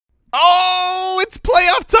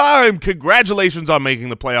playoff time. Congratulations on making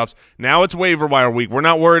the playoffs. Now it's waiver wire week. We're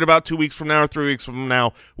not worried about 2 weeks from now or 3 weeks from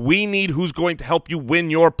now. We need who's going to help you win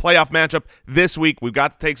your playoff matchup this week. We've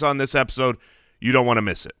got the takes on this episode. You don't want to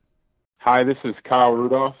miss it. Hi, this is Kyle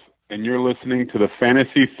Rudolph, and you're listening to the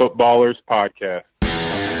Fantasy Footballers Podcast.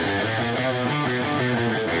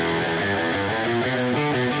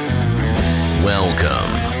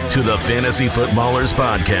 Welcome to the Fantasy Footballers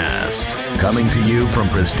Podcast, coming to you from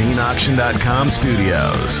pristineauction.com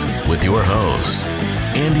studios with your hosts,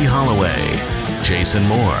 Andy Holloway, Jason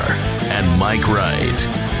Moore, and Mike Wright.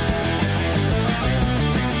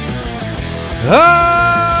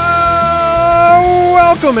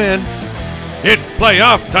 Welcome in. It's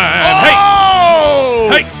playoff time. Oh!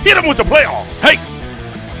 Hey, hit him with the playoffs. Hey.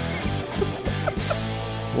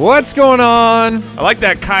 What's going on? I like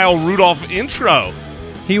that Kyle Rudolph intro.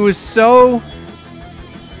 He was so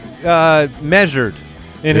measured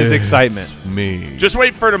in his excitement. Me. Just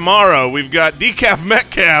wait for tomorrow. We've got Decaf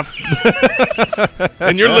Metcalf,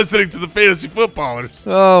 and you're listening to the Fantasy Footballers.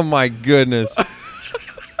 Oh, my goodness.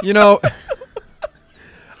 You know,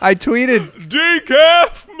 I tweeted.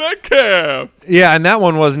 Decaf Metcalf. Yeah, and that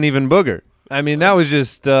one wasn't even Booger. I mean, that was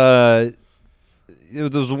just it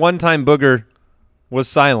was one time Booger was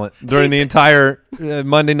silent during the entire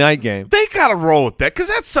Monday night game. They gotta roll with that because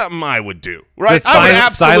that's something I would do, right? The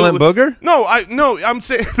silent Booger? No, I'm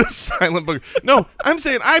saying the silent Booger. No, I'm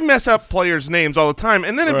saying I mess up players' names all the time,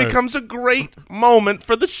 and then it becomes a great moment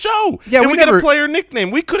for the show. Yeah, and we get a player nickname.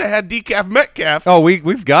 We could have had Decaf Metcalf. Oh,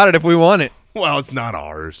 we've got it if we want it. Well, it's not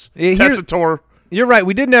ours. Tessitore. You're right.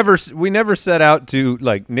 We never set out to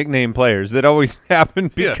like nickname players. That always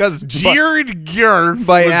happened because Jared Garf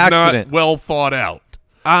by was accident. Not well thought out.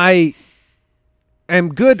 I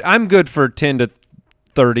am good. I'm good for 10 to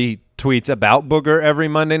 30 tweets about Booger every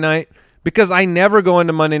Monday night because I never go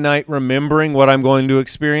into Monday night remembering what I'm going to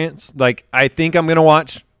experience. Like I think I'm going to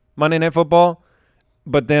watch Monday Night Football,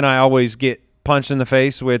 but then I always get punched in the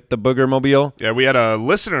face with the Booger mobile. Yeah, we had a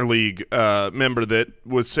listener league member that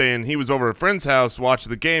was saying he was over at a friend's house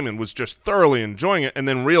watching the game and was just thoroughly enjoying it, and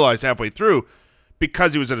then realized halfway through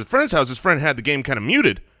because he was at his friend's house, his friend had the game kind of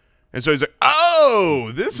muted. And so he's like,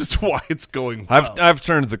 "Oh, this is why it's going well." I've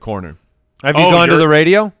turned the corner. Have you gone to the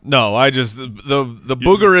radio? No, I just the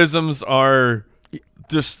Boogerisms are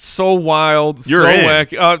just so wild, so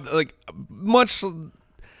wacky. Like much,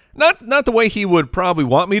 not the way he would probably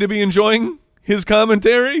want me to be enjoying his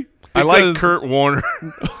commentary. I like Kurt Warner.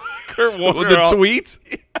 Kurt Warner with the tweet.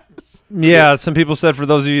 Yes. Yeah, some people said for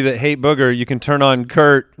those of you that hate Booger, you can turn on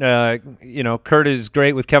Kurt. You know, Kurt is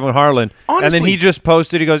great with Kevin Harlan. Honestly, and then he just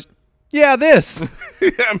posted, he goes, yeah, this.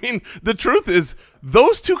 I mean, the truth is,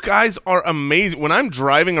 those two guys are amazing. When I'm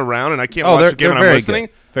driving around and I can't watch the game and I'm listening,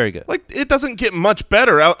 very good. Like it doesn't get much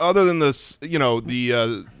better other than this. You know, the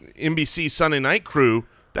NBC Sunday Night crew.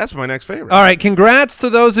 That's my next favorite. All right, congrats to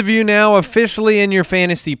those of you now officially in your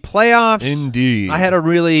fantasy playoffs. Indeed. I had a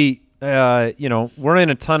really, you know, we're in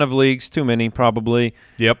a ton of leagues, too many probably.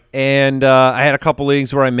 Yep. And I had a couple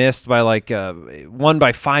leagues where I missed by like one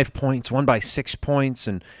by 5 points, one by 6 points,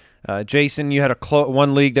 and Jason, you had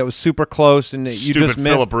one league that was super close, and you just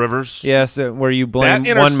missed. Phillip Rivers. Yes, where you blame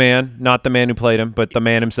one man, not the man who played him, but the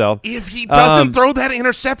man himself. If he doesn't throw that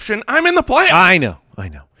interception, I'm in the playoffs. I know.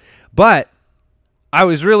 But I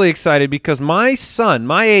was really excited because my son,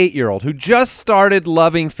 my 8-year-old, who just started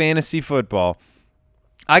loving fantasy football,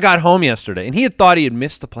 I got home yesterday, and he had thought he had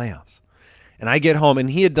missed the playoffs. And I get home, and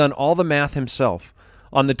he had done all the math himself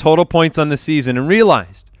on the total points on the season and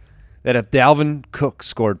realized that if Dalvin Cook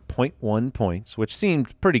scored 0.1 points, which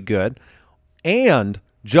seemed pretty good, and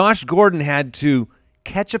Josh Gordon had to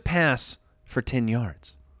catch a pass for 10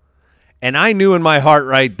 yards. And I knew in my heart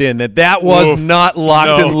right then that was not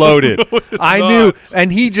locked and loaded. I knew,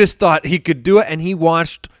 and he just thought he could do it, and he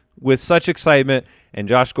watched with such excitement, and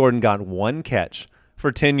Josh Gordon got one catch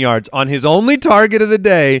for 10 yards on his only target of the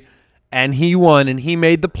day, and he won, and he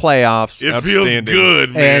made the playoffs. It feels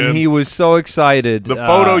good, man. And he was so excited. The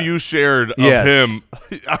photo you shared of him,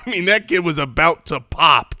 I mean, that kid was about to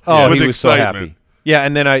pop with he was excitement. So happy. Yeah,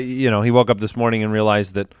 and then he woke up this morning and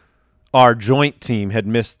realized that our joint team had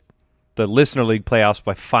missed the Listener League playoffs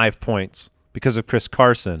by 5 points because of Chris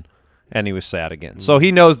Carson, and he was sad again. So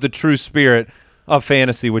he knows the true spirit of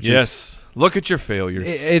fantasy, which is look at your failures.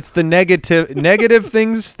 It's the negative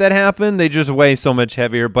things that happen. They just weigh so much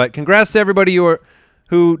heavier. But congrats to everybody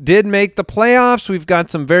who did make the playoffs. We've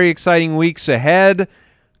got some very exciting weeks ahead.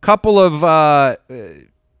 Couple of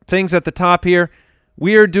things at the top here.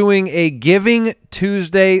 We are doing a Giving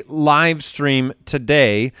Tuesday live stream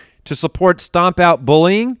today to support Stomp Out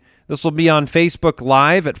Bullying. This will be on Facebook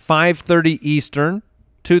Live at 5:30 Eastern.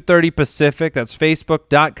 2:30 Pacific. That's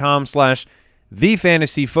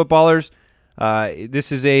facebook.com/thefantasyfootballers.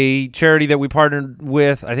 This is a charity that we partnered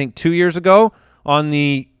with, I think, 2 years ago on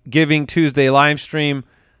the Giving Tuesday live stream.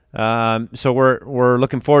 So we're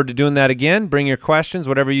looking forward to doing that again. Bring your questions.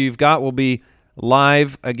 Whatever you've got will be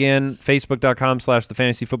live again,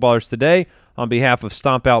 facebook.com/thefantasyfootballers today on behalf of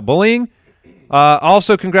Stomp Out Bullying.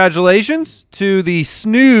 Also, congratulations to the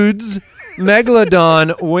Snoods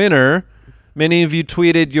Megalodon winner. Many of you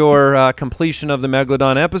tweeted your completion of the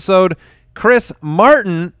Megalodon episode. Chris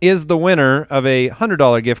Martin is the winner of a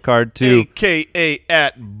 $100 gift card to AKA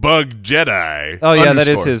at Bug Jedi. Oh yeah, that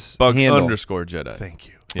is his Bug handle. _Jedi. Thank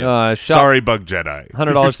you. Yeah. Sorry, Bug Jedi.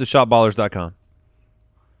 $100 to shopballers.com.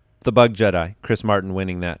 The Bug Jedi. Chris Martin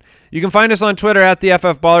winning that. You can find us on Twitter at the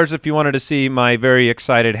FF Ballers if you wanted to see my very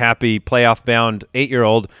excited, happy, playoff-bound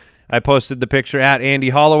 8-year-old. I posted the picture at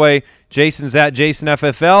Andy Holloway. Jason's at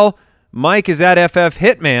JasonFFL. Mike is at FF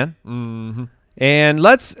Hitman. Mm-hmm. And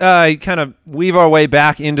let's kind of weave our way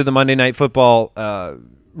back into the Monday Night Football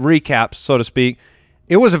recaps, so to speak.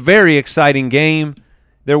 It was a very exciting game.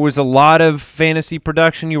 There was a lot of fantasy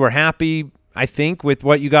production. You were happy, I think, with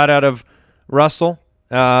what you got out of Russell.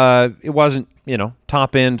 It wasn't,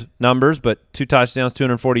 top-end numbers, but 2 touchdowns,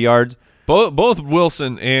 240 yards. Both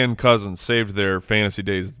Wilson and Cousins saved their fantasy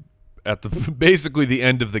days at basically the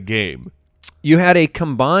end of the game. You had a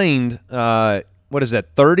combined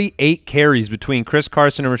 38 carries between Chris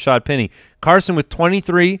Carson and Rashad Penny. Carson with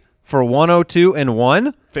 23 for 102 and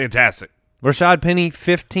 1. Fantastic. Rashad Penny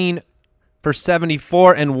 15 for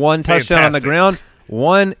 74 and 1 touchdown on the ground,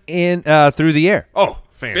 1 in through the air. Oh,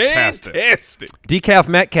 fantastic. Decaf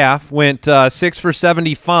Metcalf went 6 for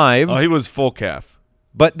 75. Oh, he was full calf.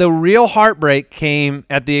 But the real heartbreak came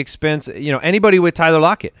at the expense, anybody with Tyler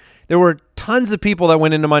Lockett. There were tons of people that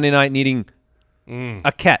went into Monday night needing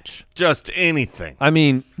a catch. Just anything. I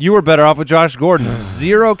mean, you were better off with Josh Gordon.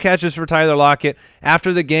 0 catches for Tyler Lockett.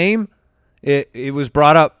 After the game, it was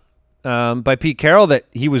brought up by Pete Carroll that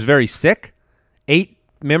he was very sick. 8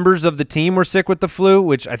 members of the team were sick with the flu,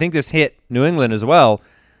 which I think this hit New England as well.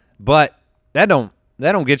 But that don't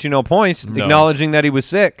get you no points, acknowledging that he was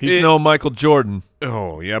sick. He's no Michael Jordan.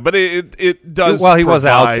 Oh, yeah, but it does Well, he was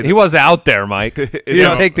out there, Mike. He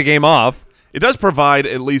didn't take the game off. It does provide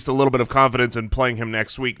at least a little bit of confidence in playing him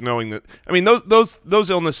next week, knowing that. I mean, those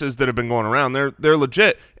illnesses that have been going around, they're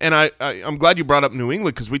legit. And I'm glad you brought up New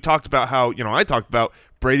England because we talked about how I talked about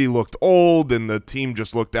Brady looked old and the team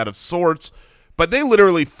just looked out of sorts, but they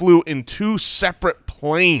literally flew in 2 separate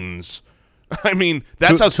planes. I mean,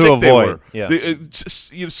 that's how sick they were. Yeah.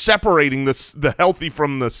 Separating the healthy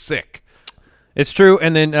from the sick. It's true.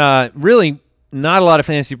 And then really not a lot of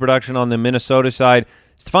fantasy production on the Minnesota side.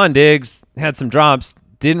 Stephon Diggs had some drops,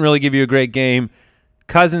 didn't really give you a great game.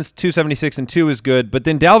 Cousins, 276 and 2 is good. But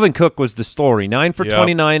then Dalvin Cook was the story, 9 for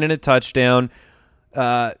 29 and a touchdown.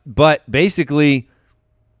 But basically,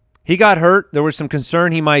 he got hurt. There was some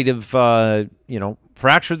concern he might have,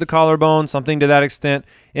 fractured the collarbone, something to that extent.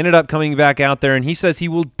 Ended up coming back out there, and he says he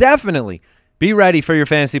will definitely be ready for your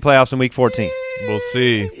fantasy playoffs in Week 14. We'll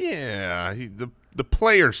see. Yeah, the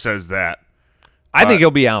player says that. I think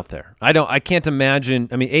he'll be out there. I can't imagine.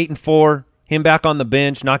 I mean, 8-4, him back on the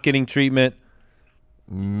bench, not getting treatment.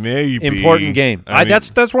 Maybe important game. I mean,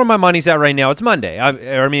 that's where my money's at right now. It's Monday.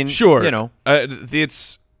 I mean, sure.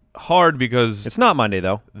 It's hard because it's not Monday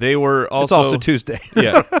though. They were also. It's also Tuesday.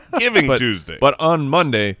 Yeah, Tuesday. But on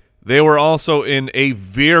Monday, they were also in a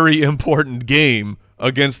very important game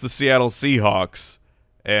against the Seattle Seahawks,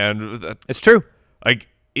 and it's true. Like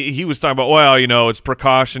he was talking about, well, it's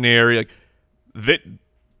precautionary. Like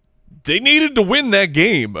they needed to win that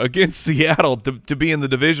game against Seattle to be in the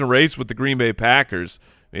division race with the Green Bay Packers.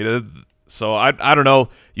 So I don't know.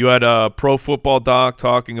 You had a Pro Football Doc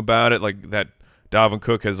talking about it, like that Dalvin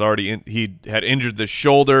Cook has he had injured the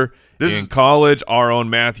shoulder in college. Our own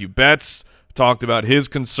Matthew Betts talked about his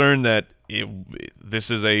concern that this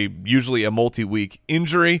is usually a multi-week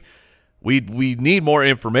injury. We need more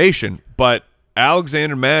information, but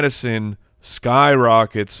Alexander Mattison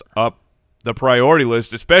skyrockets up the priority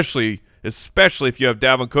list, especially if you have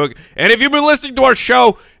Dalvin Cook. And if you've been listening to our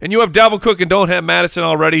show and you have Dalvin Cook and don't have Mattison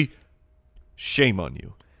already, shame on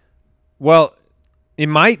you. Well, it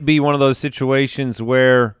might be one of those situations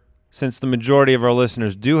where, since the majority of our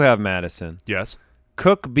listeners do have Mattison, yes,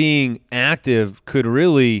 Cook being active could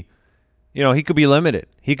really, he could be limited.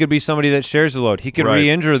 He could be somebody that shares the load. He could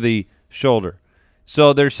re-injure the shoulder.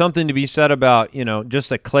 So there's something to be said about,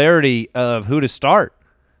 just a clarity of who to start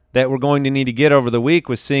that we're going to need to get over the week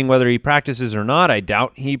with seeing whether he practices or not. I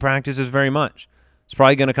doubt he practices very much. It's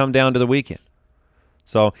probably going to come down to the weekend.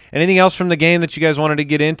 So anything else from the game that you guys wanted to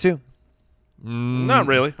get into? Not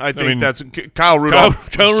really. I mean, that's Kyle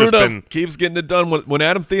Rudolph. Kyle Rudolph keeps getting it done. When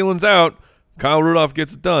Adam Thielen's out, Kyle Rudolph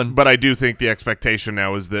gets it done. But I do think the expectation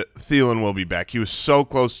now is that Thielen will be back. He was so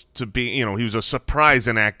close to being, he was a surprise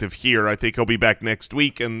inactive here. I think he'll be back next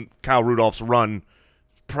week, and Kyle Rudolph's run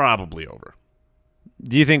probably over.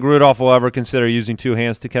 Do you think Rudolph will ever consider using 2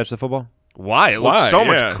 hands to catch the football? Why? It looks so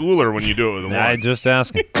much cooler when you do it with one. I'm just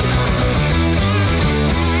asking.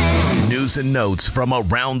 News and notes from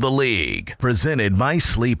around the league, presented by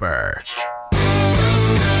Sleeper.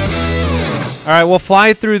 All right, we'll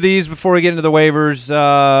fly through these before we get into the waivers.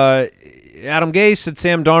 Adam Gase said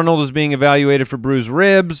Sam Darnold is being evaluated for bruised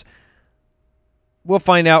ribs. We'll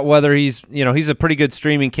find out whether he's a pretty good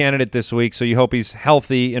streaming candidate this week, so you hope he's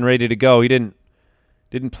healthy and ready to go. He didn't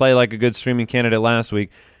play like a good streaming candidate last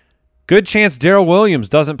week. Good chance Darrell Williams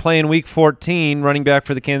doesn't play in Week 14, running back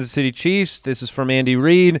for the Kansas City Chiefs. This is from Andy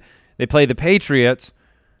Reid. They play the Patriots.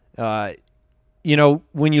 When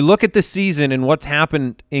you look at the season and what's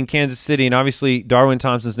happened in Kansas City, and obviously Darwin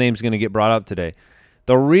Thompson's name is going to get brought up today,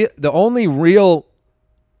 the only real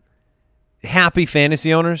happy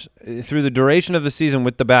fantasy owners through the duration of the season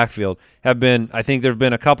with the backfield have been, I think there have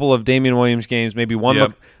been a couple of Damian Williams games, maybe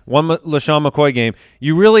one LaShawn McCoy game.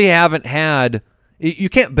 You really haven't had – you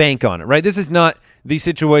can't bank on it, right? This is not the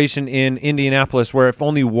situation in Indianapolis where if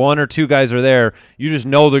only 1 or 2 guys are there, you just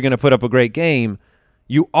know they're going to put up a great game.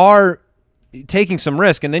 You are taking some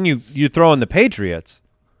risk, and then you throw in the Patriots,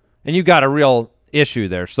 and you got a real issue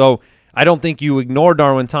there. So I don't think you ignore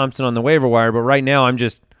Darwin Thompson on the waiver wire, but right now I'm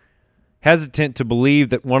just hesitant to believe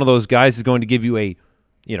that one of those guys is going to give you a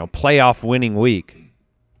playoff winning week.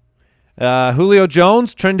 Julio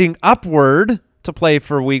Jones trending upward to play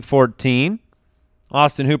for Week 14.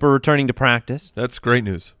 Austin Hooper returning to practice. That's great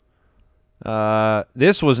news.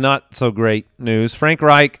 This was not so great news. Frank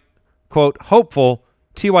Reich, quote, hopeful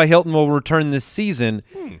T.Y. Hilton will return this season.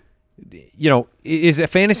 Is a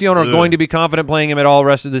fantasy owner going to be confident playing him at all the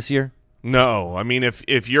rest of this year? No. I mean,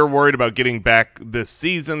 if you're worried about getting back this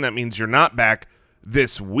season, that means you're not back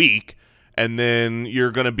this week, and then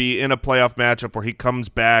you're going to be in a playoff matchup where he comes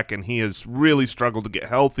back, and he has really struggled to get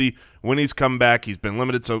healthy. When he's come back, he's been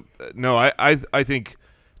limited. So, no, I think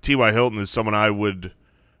T.Y. Hilton is someone I would,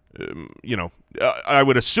 I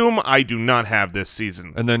would assume I do not have this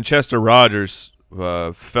season. And then Chester Rogers,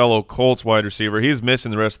 fellow Colts wide receiver, he's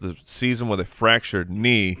missing the rest of the season with a fractured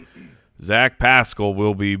knee. Zach Pascal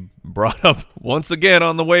will be brought up once again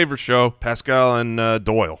on the waiver show. Pascal and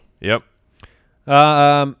Doyle. Yep.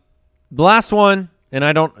 The last one, and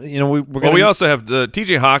I don't, we also have the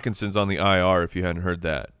T.J. Hawkinson's on the IR. If you hadn't heard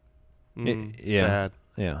that, yeah, sad.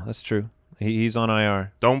 Yeah, that's true. He's on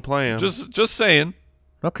IR. Don't play him. Just saying.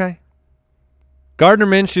 Okay. Gardner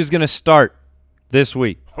Minshew is going to start this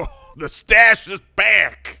week. The stash is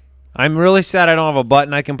back. I'm really sad I don't have a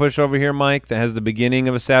button I can push over here, Mike, that has the beginning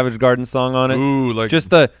of a Savage Garden song on it. Ooh, like just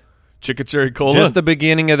the Chicka Cherry Cola. Just the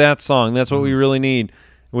beginning of that song. That's what we really need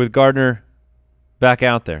with Gardner back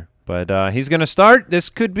out there. But he's going to start. This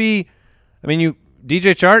could be, DJ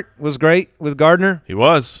Chark was great with Gardner. He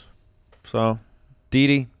was. So,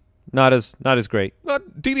 Dede, not as great.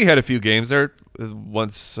 Dede had a few games there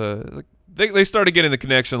once. They started getting the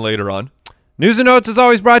connection later on. News and Notes is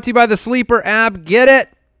always brought to you by the Sleeper app. Get it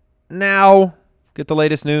now. Get the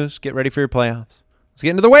latest news. Get ready for your playoffs. Let's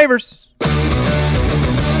get into the waivers.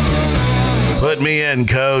 Put me in,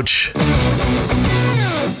 coach.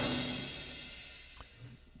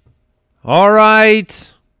 All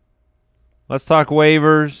right. Let's talk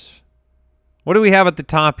waivers. What do we have at the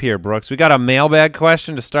top here, Brooks? We got a mailbag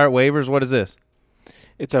question to start waivers. What is this?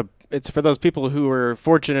 It's for those people who were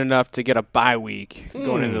fortunate enough to get a bye week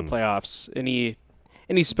going into the playoffs.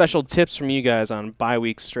 Any special tips from you guys on bye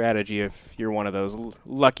week strategy if you're one of those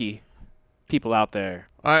lucky people out there?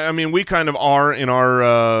 I mean, we kind of are in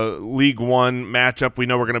our League One matchup. We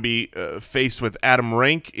know we're going to be faced with Adam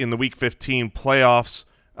Rank in the Week 15 playoffs,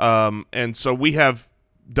 and so we have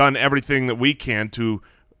done everything that we can to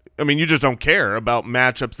 – you just don't care about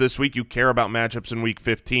matchups this week. You care about matchups in Week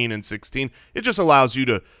 15 and 16. It just allows you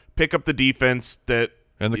to pick up the defense that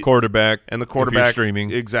 – And the quarterback. And the quarterback. If you're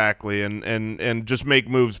streaming. Exactly, and just make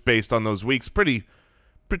moves based on those weeks. Pretty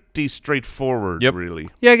straightforward, really.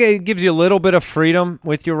 Yeah, it gives you a little bit of freedom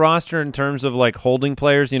with your roster in terms of, like, holding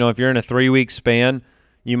players. If you're in a 3-week span,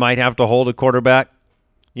 you might have to hold a quarterback,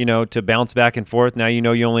 to bounce back and forth. Now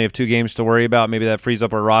you only have 2 games to worry about. Maybe that frees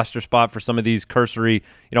up a roster spot for some of these cursory,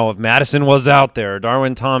 if Madison was out there, or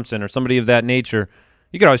Darwin Thompson, or somebody of that nature.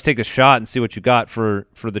 You could always take a shot and see what you got for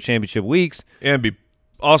the championship weeks. And be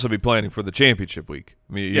also be planning for the championship week.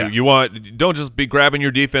 I mean, Yeah. you don't just be grabbing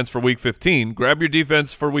your defense for week 15. Grab your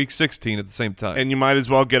defense for week 16 at the same time. And you might as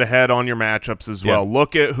well get ahead on your matchups as well.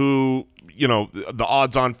 Look at who, the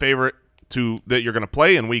odds-on favorite that you're going to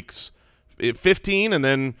play in weeks 15, and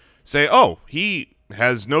then say, oh, he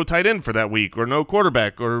has no tight end for that week, or no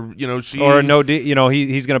quarterback, or he's going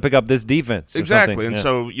to pick up this defense. Exactly, and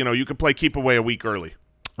so you can play keep away a week early.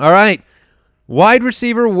 All right, wide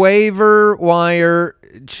receiver waiver wire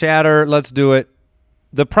chatter. Let's do it.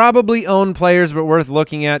 The probably owned players, but worth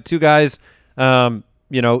looking at. Two guys.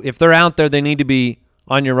 If they're out there, they need to be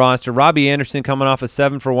on your roster. Robbie Anderson coming off a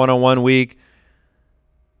 7 for 101 week.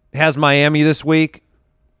 Has Miami this week.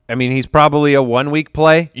 I mean, he's probably a 1 week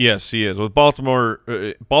play. Yes, he is. With Baltimore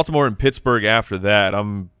and Pittsburgh after that,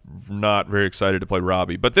 I'm not very excited to play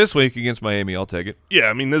Robbie. But this week against Miami, I'll take it. Yeah,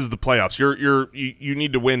 I mean, this is the playoffs. You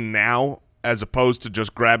need to win now as opposed to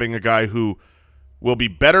just grabbing a guy who will be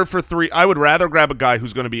better for 3. I would rather grab a guy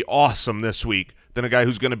who's going to be awesome this week than a guy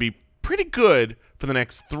who's going to be pretty good for the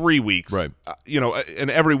next 3 weeks. Right.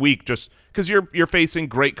 And every week, just because you're facing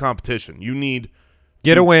great competition. You need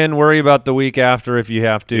get a win, worry about the week after if you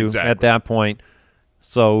have to Exactly. at that point.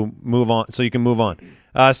 So move on. So you can move on.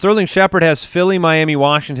 Sterling Shepard has Philly, Miami,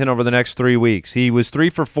 Washington over the next 3 weeks. He was 3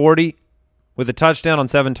 for 40 with a touchdown on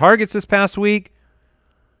 7 targets this past week.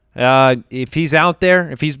 If he's out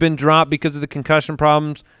there, if he's been dropped because of the concussion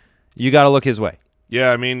problems, you got to look his way.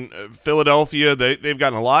 Yeah, I mean, Philadelphia, they've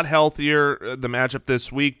gotten a lot healthier, the matchup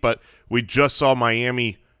this week, but we just saw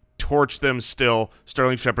Miami torch them still.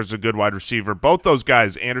 Sterling Shepard's a good wide receiver. Both those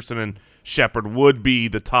guys, Anderson and Shepard, would be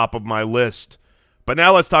the top of my list. But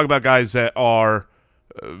now let's talk about guys that are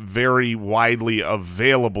very widely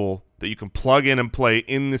available that you can plug in and play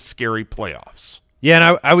in the scary playoffs. Yeah,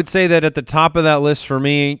 and I would say that at the top of that list for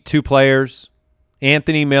me, 2 players,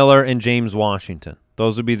 Anthony Miller and James Washington.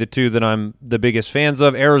 Those would be the 2 that I'm the biggest fans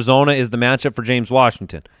of. Arizona is the matchup for James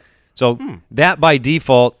Washington. So that by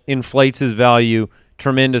default inflates his value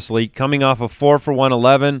tremendously. Coming off of 4 for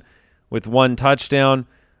 111 with 1 touchdown.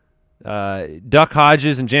 Duck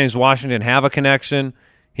Hodges and James Washington have a connection.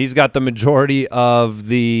 He's got the majority of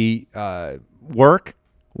the work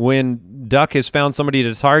when Duck has found somebody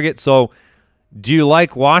to target. So do you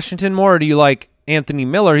like Washington more or do you like Anthony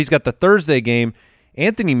Miller? He's got the Thursday game.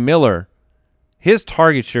 Anthony Miller, his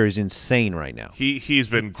target share is insane right now. He's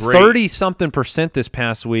been great. 30-something% this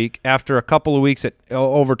past week after a couple of weeks at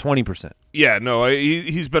over 20%. Yeah, no,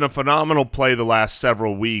 he's been a phenomenal play the last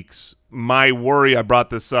several weeks. My worry, I brought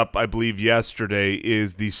this up, I believe, yesterday,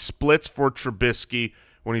 is the splits for Trubisky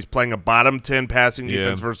when he's playing a bottom 10 passing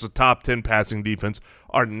defense versus a top 10 passing defense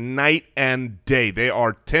are night and day. They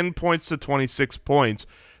are 10 points to 26 points.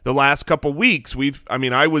 The last couple weeks,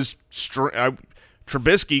 Trubisky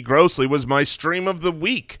grossly was my stream of the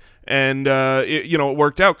week, and it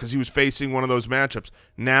worked out because he was facing one of those matchups.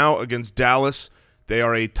 Now against Dallas, they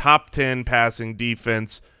are a top 10 passing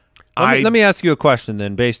defense. Let me ask you a question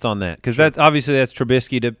then, based on that, because that's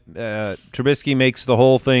Trubisky. Trubisky makes the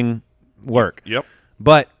whole thing work. Yep.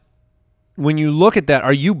 But when you look at that,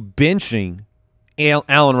 are you benching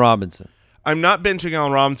Allen Robinson? I'm not benching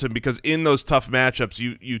Allen Robinson because in those tough matchups,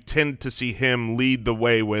 you tend to see him lead the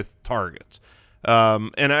way with targets.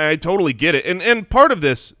 And I totally get it. And part of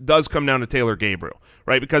this does come down to Taylor Gabriel,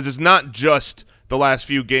 right? Because it's not just the last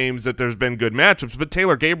few games that there's been good matchups, but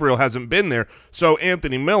Taylor Gabriel hasn't been there. So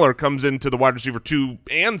Anthony Miller comes into the wide receiver 2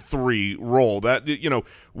 and 3 role. That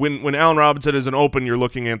when Allen Robinson isn't open, you're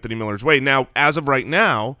looking Anthony Miller's way. Now, as of right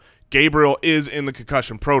now, Gabriel is in the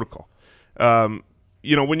concussion protocol. When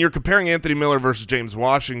you're comparing Anthony Miller versus James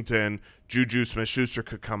Washington, Juju Smith-Schuster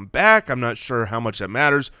could come back. I'm not sure how much that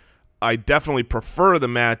matters. I definitely prefer the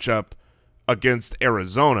matchup against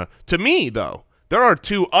Arizona. To me, though, there are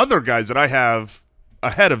 2 other guys that I have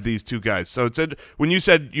ahead of these 2 guys. So when you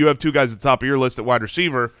said you have 2 guys at the top of your list at wide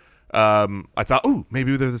receiver, I thought, ooh,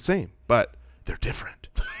 maybe they're the same, but they're different.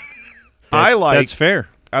 That's fair.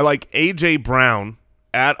 I like A.J. Brown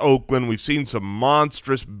at Oakland. We've seen some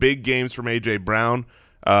monstrous big games from A.J. Brown,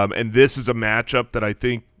 and this is a matchup that I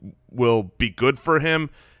think will be good for him.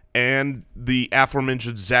 And the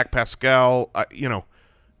aforementioned Zach Pascal,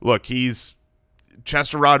 look, he's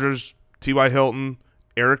Chester Rogers, T.Y. Hilton,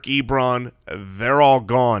 Eric Ebron, they're all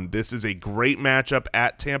gone. This is a great matchup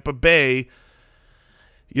at Tampa Bay.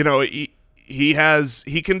 He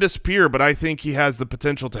can disappear, but I think he has the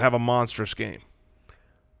potential to have a monstrous game.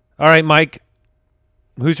 All right, Mike,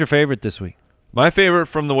 who's your favorite this week? My favorite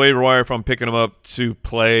from the waiver wire, if I'm picking him up to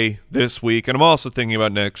play this week, and I'm also thinking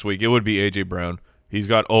about next week, it would be A.J. Brown. He's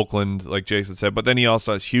got Oakland, like Jason said, but then he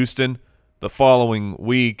also has Houston the following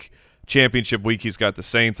week. championship week, he's got the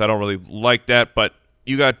Saints. I don't really like that, but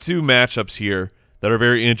you got two matchups here that are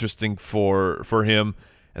very interesting for him.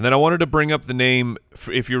 And then I wanted to bring up the name,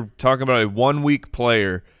 if you're talking about a 1 week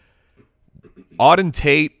player, Auden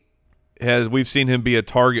Tate we've seen him be a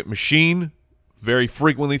target machine very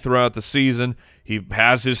frequently throughout the season. He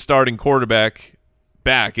has his starting quarterback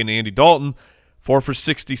back in Andy Dalton, 4 for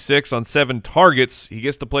 66 on 7 targets. He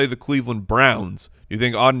gets to play the Cleveland Browns. You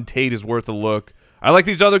think Auden Tate is worth a look? I like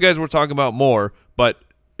these other guys we're talking about more, but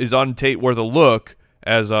is Auden Tate worth a look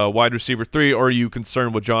as a wide receiver 3, or are you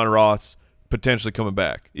concerned with John Ross potentially coming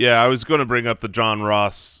back? Yeah, I was going to bring up the John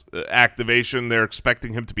Ross activation. They're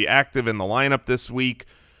expecting him to be active in the lineup this week.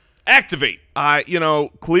 Activate.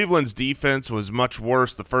 Cleveland's defense was much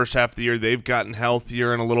worse the first half of the year. They've gotten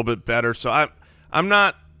healthier and a little bit better, so I'm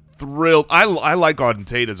not thrilled. I like Auden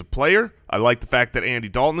Tate as a player. I like the fact that Andy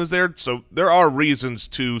Dalton is there, so there are reasons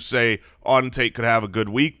to say Auden Tate could have a good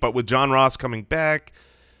week. But with John Ross coming back,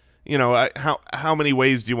 how many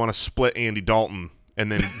ways do you want to split Andy Dalton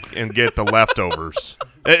and get the leftovers?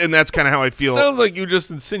 And that's kind of how I feel. Sounds like you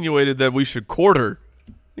just insinuated that we should quarter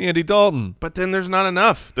Andy Dalton. But then there's not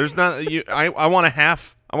enough. There's not. I want a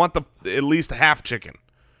half. I want at least a half chicken.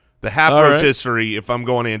 The half rotisserie if I'm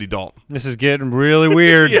going Andy Dalton. This is getting really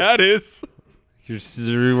weird. Yeah, it is. You're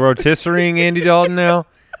rotisserieing Andy Dalton now.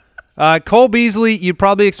 Cole Beasley, you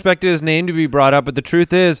probably expected his name to be brought up, but the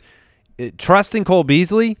truth is, trusting Cole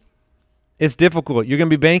Beasley is difficult. You're going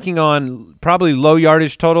to be banking on probably low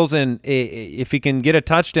yardage totals, and if he can get a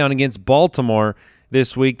touchdown against Baltimore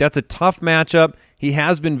this week, that's a tough matchup. He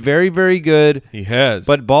has been very, very good. He has.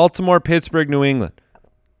 But Baltimore, Pittsburgh, New England.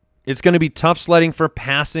 It's going to be tough sledding for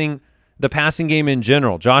the passing game in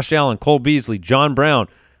general. Josh Allen, Cole Beasley, John Brown.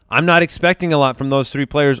 I'm not expecting a lot from those 3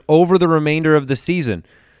 players over the remainder of the season.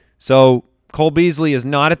 So Cole Beasley is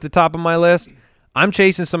not at the top of my list. I'm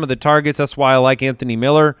chasing some of the targets. That's why I like Anthony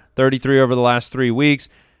Miller, 33 over the last 3 weeks.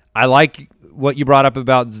 I like what you brought up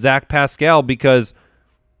about Zach Pascal because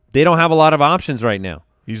they don't have a lot of options right now.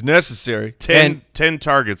 He's necessary. 10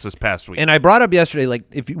 targets this past week. And I brought up yesterday, like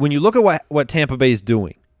when you look at what Tampa Bay is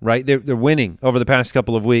doing, right? They're winning over the past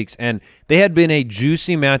couple of weeks, and they had been a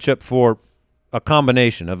juicy matchup for a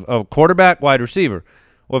combination of quarterback, wide receiver.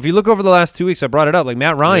 Well, if you look over the last 2 weeks, I brought it up, like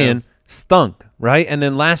Matt Ryan stunk, right? And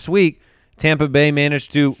then last week, Tampa Bay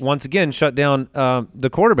managed to once again shut down the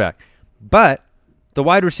quarterback. But the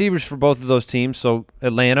wide receivers for both of those teams, so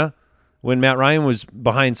Atlanta, when Matt Ryan was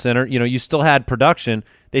behind center, you still had production.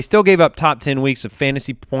 They still gave up top 10 weeks of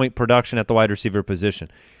fantasy point production at the wide receiver position.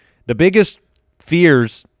 The biggest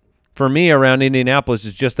fears for me around Indianapolis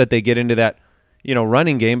is just that they get into that,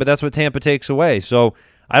 running game, but that's what Tampa takes away. So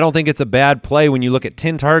I don't think it's a bad play when you look at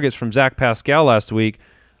 10 targets from Zach Pascal last week.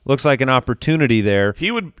 Looks like an opportunity there. He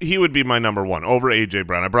would be my number 1 over A.J.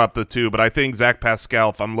 Brown. I brought up the 2, but I think Zach Pascal,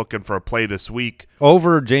 if I'm looking for a play this week.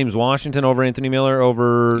 Over James Washington, over Anthony Miller,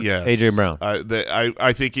 over A.J. Brown.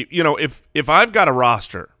 I think, if I've got a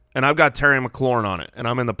roster and I've got Terry McLaurin on it and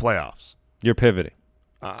I'm in the playoffs. You're pivoting.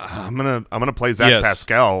 I'm gonna play Zach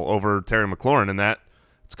Pascal over Terry McLaurin, and that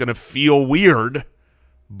it's gonna feel weird,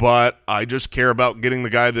 but I just care about getting the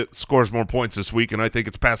guy that scores more points this week, and I think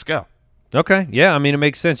it's Pascal. Okay, yeah, I mean it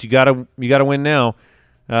makes sense. You gotta win now,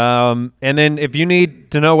 and then if you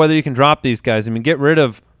need to know whether you can drop these guys, I mean get rid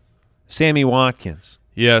of Sammy Watkins.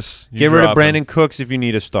 Yes, get rid of Brandon Cooks if you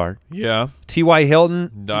need a start. Yeah, T.Y.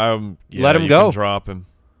 Hilton, let him go. Can drop him.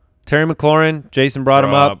 Terry McLaurin, Jason brought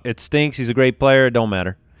him up. It stinks. He's a great player. It don't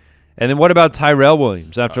matter. And then what about Tyrell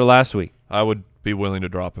Williams after last week? I would be willing to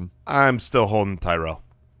drop him. I'm still holding Tyrell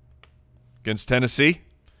against Tennessee.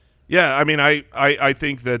 Yeah, I mean, I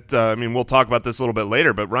think that we'll talk about this a little bit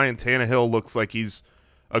later, but Ryan Tannehill looks like he's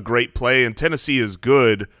a great play, and Tennessee is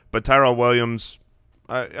good, but Tyrell Williams,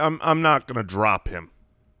 I'm not going to drop him.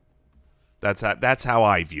 That's how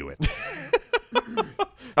I view it.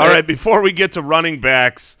 All right, before we get to running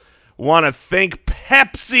backs, want to thank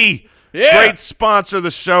Pepsi. Yeah. Great sponsor of the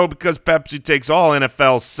show because Pepsi takes all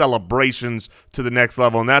NFL celebrations to the next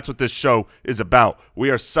level, and that's what this show is about. We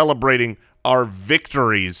are celebrating our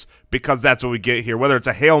victories because that's what we get here, whether it's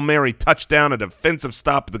a Hail Mary touchdown, a defensive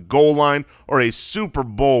stop at the goal line, or a Super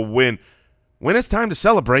Bowl win. When it's time to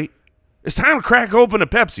celebrate, it's time to crack open a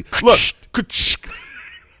Pepsi. Look,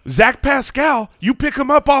 Zach Pascal, you pick him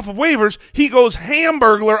up off of waivers, he goes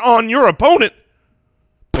Hamburglar on your opponent.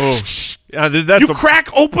 Oh. You crack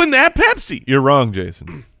open that Pepsi. You're wrong,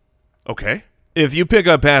 Jason. Okay. If you pick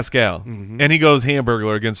up Pascal and he goes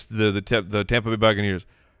Hamburglar against the Tampa Bay Buccaneers,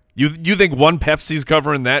 you think one Pepsi's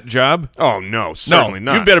covering that job? Oh, no, certainly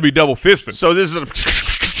not. You better be double-fisted. So this is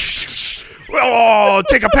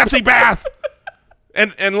take a Pepsi bath.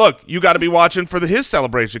 And look, you got to be watching for his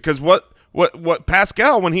celebration because what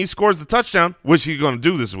Pascal, when he scores the touchdown, what's he going to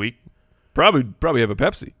do this week? Probably have a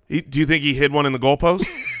Pepsi. Do you think he hid one in the goalpost?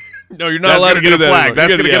 No, you're not allowed to do that. Flag.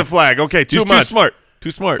 That's going to get a flag. Okay, too much.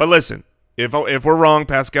 Too smart. But listen, if we're wrong,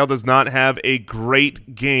 Pascal does not have a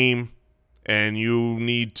great game, and you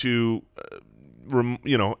need to,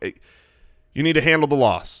 you need to handle the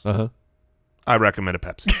loss. I recommend a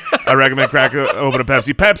Pepsi. I recommend crack open a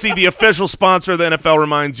Pepsi. Pepsi, the official sponsor of the NFL,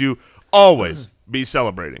 reminds you always be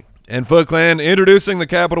celebrating. And Foot Clan introducing the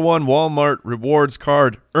Capital One Walmart Rewards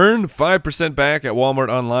Card. Earn 5% back at Walmart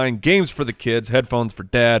Online. Games for the kids, headphones for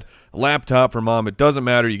dad, a laptop for mom. It doesn't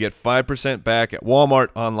matter. You get 5% back at Walmart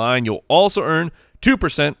Online. You'll also earn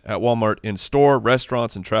 2% at Walmart in-store,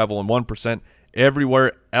 restaurants, and travel, and 1%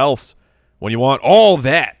 everywhere else. When you want all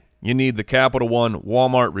that, you need the Capital One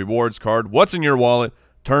Walmart Rewards Card. What's in your wallet?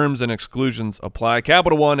 Terms and exclusions apply.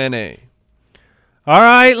 Capital One NA. All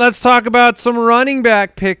right, let's talk about some running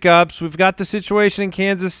back pickups. We've got the situation in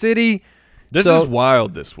Kansas City. This is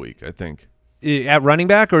wild this week, I think. At running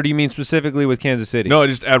back, or do you mean specifically with Kansas City? No,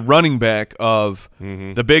 just at running back of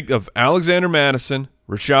of Alexander Madison,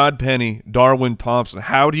 Rashad Penny, Darwin Thompson.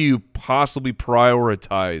 How do you possibly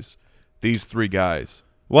prioritize these three guys?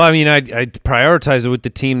 Well, I mean, I'd prioritize it with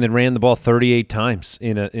the team that ran the ball 38 times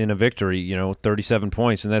in a victory, 37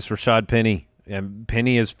 points, and that's Rashad Penny. And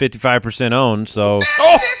Penny is 55% owned, so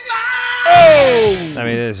I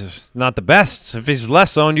mean, it's not the best. If he's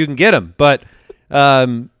less owned, you can get him. But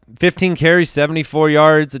 15 carries, 74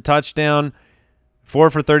 yards, a touchdown,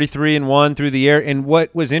 4 for 33 and 1 through the air. And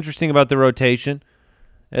what was interesting about the rotation,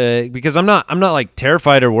 because I'm not like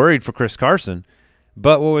terrified or worried for Chris Carson,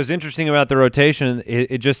 but what was interesting about the rotation,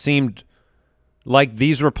 it just seemed like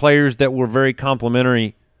these were players that were very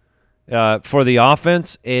complimentary for the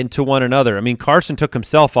offense and to one another. I mean, Carson took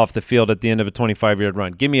himself off the field at the end of a 25-yard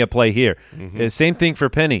run. Give me a play here. Same thing for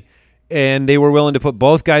Penny. And they were willing to put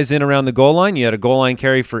both guys in around the goal line. You had a goal line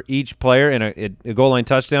carry for each player and a goal line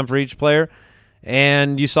touchdown for each player.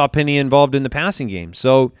 And you saw Penny involved in the passing game.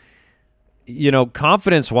 So,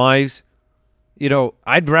 confidence-wise,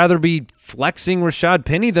 I'd rather be flexing Rashad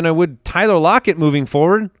Penny than I would Tyler Lockett moving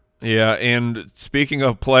forward. Yeah, and speaking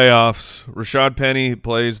of playoffs, Rashad Penny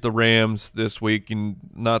plays the Rams this week, and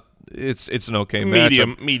it's an okay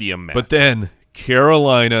medium match. But then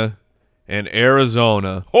Carolina and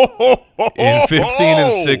Arizona in 15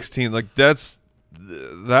 and 16, like that's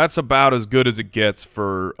about as good as it gets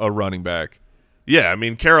for a running back. Yeah, I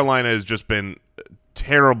mean Carolina has just been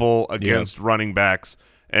terrible against running backs,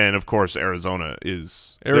 and of course Arizona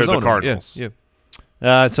they're the Cardinals.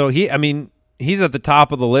 Yeah. So he's at the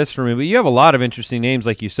top of the list for me, but you have a lot of interesting names,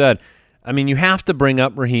 like you said. I mean, you have to bring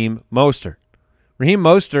up Raheem Mostert. Raheem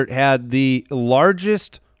Mostert had the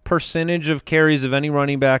largest percentage of carries of any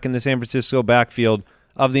running back in the San Francisco backfield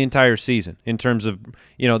of the entire season in terms of,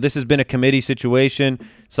 this has been a committee situation.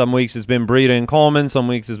 Some weeks it's been Breida and Coleman. Some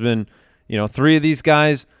weeks it's been, 3 of these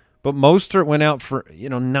guys. But Mostert went out for,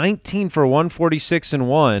 19 for 146 and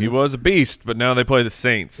 1. He was a beast, but now they play the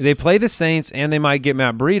Saints. They play the Saints, and they might get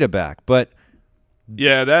Matt Breida back. But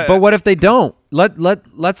but what if they don't?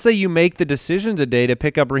 Let's say you make the decision today to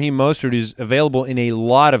pick up Raheem Mostert, who's available in a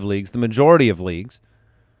lot of leagues, the majority of leagues,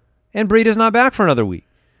 and Breida's not back for another week.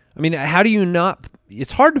 I mean, how do you not?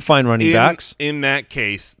 It's hard to find running backs. In that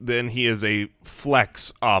case, then he is a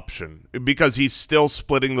flex option because he's still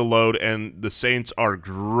splitting the load, and the Saints are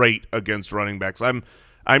great against running backs. I'm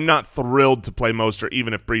not thrilled to play Mostert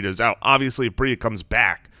even if Breida's out. Obviously, if Breida comes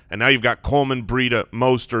back, and now you've got Coleman, Breida,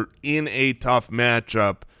 Mostert in a tough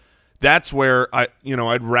matchup, that's where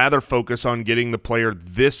I'd rather focus on getting the player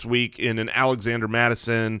this week in an Alexander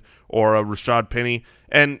Madison or a Rashad Penny.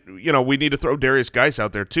 And, we need to throw Darius Geis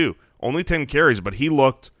out there too. Only 10 carries, but he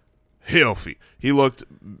looked healthy. He looked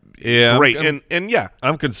great.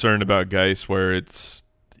 I'm concerned about Geis where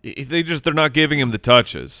they're not giving him the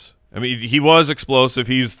touches. I mean, he was explosive.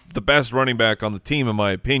 He's the best running back on the team in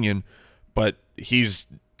my opinion, but he's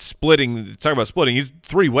splitting. Talk about splitting. He's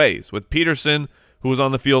 3 ways with Peterson, who was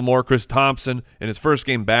on the field more. Chris Thompson, in his first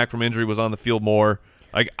game back from injury, was on the field more.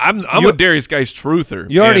 Like I'm a Darius Geis truther.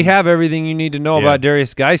 You already have everything you need to know about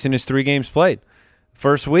Darius Geis in his 3 games played.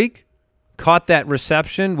 First week, caught that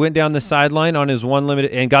reception, went down the sideline on his 1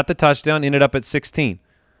 limited and got the touchdown, ended up at 16.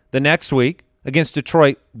 The next week against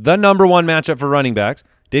Detroit, the #1 matchup for running backs,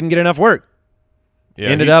 didn't get enough work. Yeah,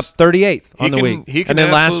 ended up 38th on the week. And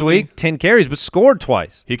then last week, 10 carries, but scored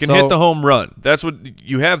twice. He can hit the home run. That's what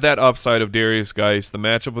you have, that upside of Darius Geis. The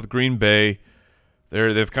matchup with Green Bay,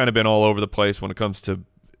 they've kind of been all over the place when it comes to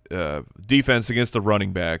defense against the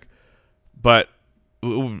running back. But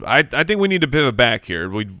I think we need to pivot back here.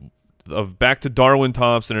 Back to Darwin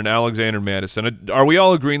Thompson and Alexander Madison. Are we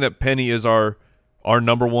all agreeing that Penny is our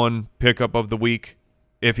number one pickup of the week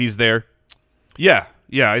if he's there? Yeah,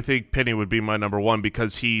 I think Penny would be my number one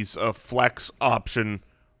because he's a flex option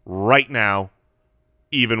right now,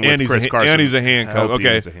 even with Chris Carson. And he's a handcuff.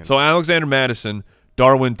 Okay, so Alexander Madison,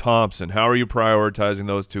 Darwin Thompson. How are you prioritizing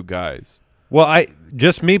those two guys? Well,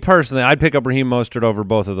 just me personally, I'd pick up Raheem Mostert over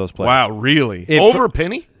both of those players. Wow, really? Over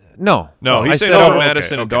Penny? No. He said over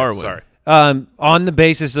Madison and Darwin. Sorry. On the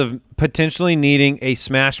basis of potentially needing a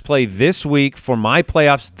smash play this week for my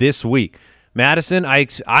playoffs this week. Madison,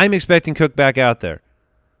 I'm expecting Cook back out there.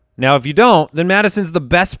 Now, if you don't, then Madison's the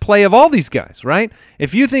best play of all these guys, right?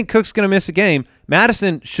 If you think Cook's going to miss a game,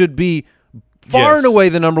 Madison should be far and away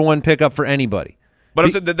the number one pickup for anybody. But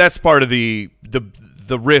I'm saying that's part of the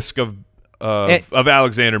risk of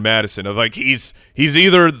Alexander Madison, of like he's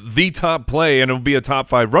either the top play and it'll be a top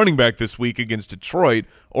 5 running back this week against Detroit,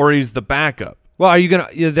 or he's the backup. Well, are you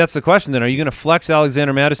gonna? That's the question. Then, are you gonna flex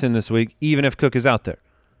Alexander Madison this week, even if Cook is out there?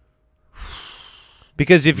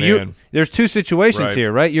 Because if there's two situations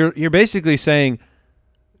here, right? You're basically saying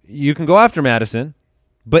you can go after Madison,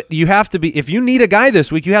 but you have to be. If you need a guy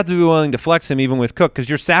this week, you have to be willing to flex him even with Cook because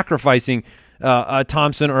you're sacrificing a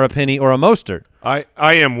Thompson or a Penny or a Mostert. I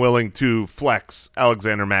am willing to flex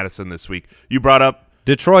Alexander Madison this week. You brought up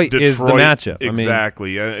Detroit is the matchup.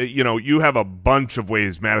 Exactly. You have a bunch of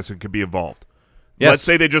ways Madison could be involved. Yes. Let's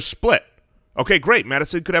say they just split. Okay, great.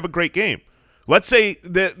 Madison could have a great game. Let's say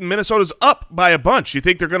that Minnesota's up by a bunch. You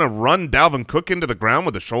think they're going to run Dalvin Cook into the ground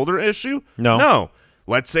with a shoulder issue? No.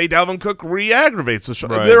 Let's say Dalvin Cook re-aggravates the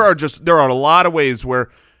shoulder. Right. There are a lot of ways where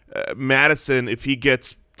Madison, if he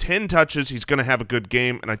gets 10 touches, he's going to have a good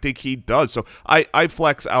game, and I think he does. So I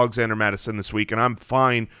flex Alexander Madison this week, and I'm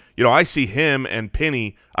fine. I see him and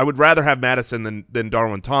Penny. I would rather have Madison than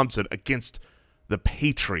Darwin Thompson against the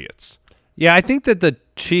Patriots. Yeah, I think that the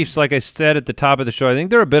Chiefs, like I said at the top of the show, I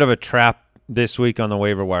think they're a bit of a trap this week on the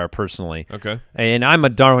waiver wire personally. Okay. And I'm a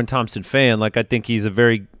Darwin Thompson fan. Like, I think he's a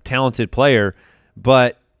very talented player.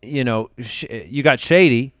 But, you got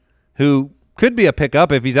Shady, who could be a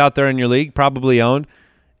pickup if he's out there in your league, probably owned.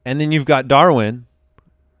 And then you've got Darwin.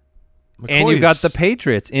 And you've got the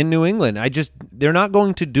Patriots in New England. They're not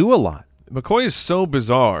going to do a lot. McCoy is so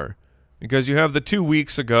bizarre because you have the 2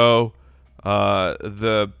 weeks ago,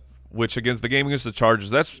 which against the game against the Chargers,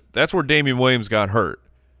 that's where Damian Williams got hurt.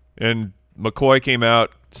 And McCoy came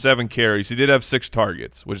out 7 carries. He did have 6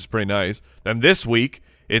 targets, which is pretty nice. Then this week,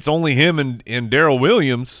 it's only him and Darrell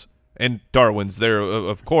Williams, and Darwin's there,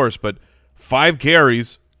 of course, but 5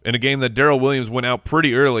 carries in a game that Darrell Williams went out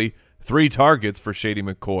pretty early, 3 targets for Shady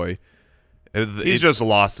McCoy. He's just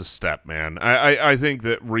lost a step, man. I think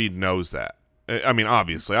that Reed knows that. I mean,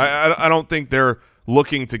 obviously. I don't think they're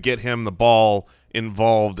looking to get him the ball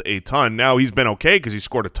involved a ton. Now he's been okay because he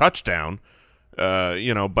scored a touchdown,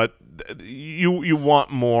 but you want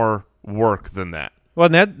more work than that. Well,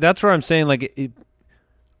 that's where I'm saying, like,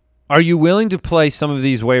 are you willing to play some of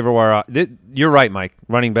these waiver wire? You're right, Mike.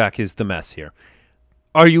 Running back is the mess here.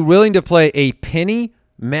 Are you willing to play a Penny,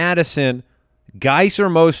 Madison, Geis, or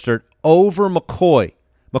Mostert over McCoy?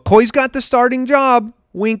 McCoy's got the starting job.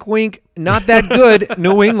 Wink, wink. Not that good.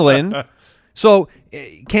 New England. So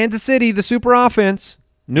Kansas City, the super offense.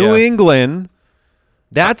 New England.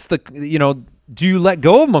 That's the do you let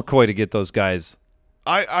go of McCoy to get those guys?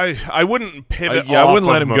 I wouldn't pivot I off wouldn't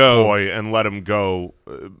of let him McCoy go. and let him go.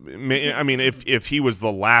 I mean, if he was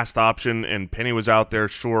the last option and Penny was out there,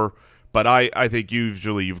 sure. But I think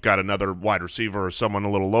usually you've got another wide receiver or someone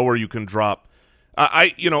a little lower you can drop.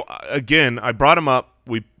 Again, I brought him up.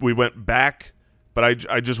 We went back, but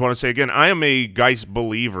I just want to say again, I am a Geis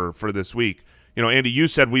believer for this week. Andy, you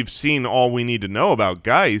said we've seen all we need to know about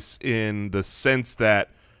Geis in the sense that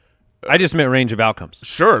I just meant range of outcomes.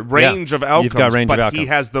 Sure, range of outcomes. You've got range but of outcomes. He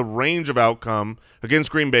has the range of outcome against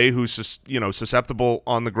Green Bay, who's susceptible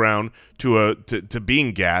on the ground to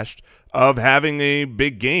being gashed, of having a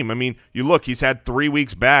big game. I mean, you look, he's had 3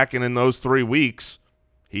 weeks back, and in those 3 weeks,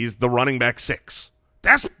 he's the running back 6.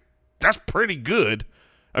 That's pretty good.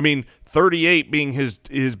 I mean, 38 being his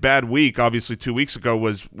bad week, obviously 2 weeks ago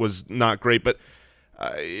was not great, but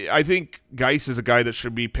I think Geis is a guy that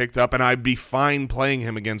should be picked up, and I'd be fine playing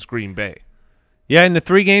him against Green Bay. Yeah, in the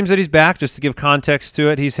 3 games that he's back, just to give context to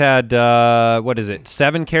it, he's had,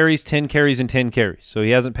 7 carries, 10 carries, and 10 carries. So he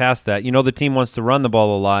hasn't passed that. The team wants to run the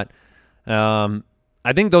ball a lot.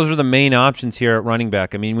 I think those are the main options here at running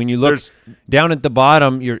back. I mean, when you look down at the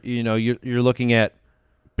bottom, you're looking at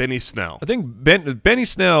Benny Snell. I think Benny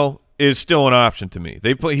Snell is still an option to me.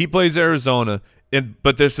 He plays Arizona,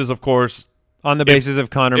 but this is, of course, on the basis of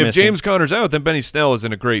Connor missing. If James Conner's out, then Benny Snell is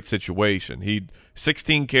in a great situation. He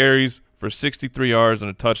 16 carries for 63 yards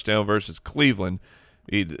and a touchdown versus Cleveland.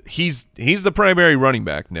 He's the primary running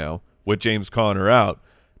back now with James Conner out.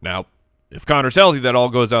 Now, if Conner's healthy, that all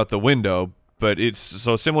goes out the window. But it's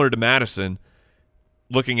so similar to Madison.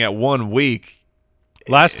 Looking at 1 week,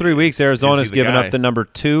 last 3 weeks, Arizona's given guy? up the number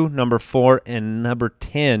 2, number 4, and number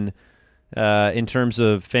 10 in terms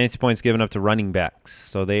of fantasy points given up to running backs.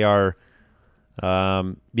 So they are,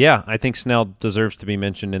 I think Snell deserves to be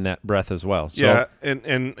mentioned in that breath as well. So, yeah,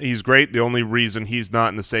 and he's great. The only reason he's not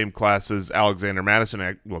in the same class as Alexander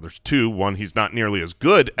Madison, well, there's two. One, he's not nearly as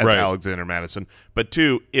good as Alexander Madison. But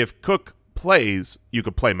two, if Cook plays, you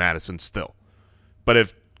could play Madison still. But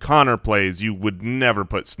if Connor plays, you would never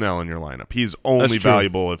put Snell in your lineup. He's only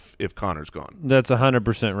valuable if Connor's gone. That's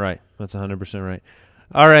 100% right. That's 100% right.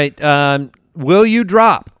 All right. Will you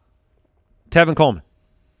drop Tevin Coleman?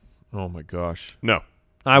 Oh my gosh, no.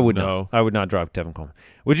 I would not. I would not drop Tevin Coleman.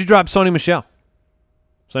 Would you drop Sony Michel?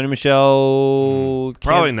 Sony Michel,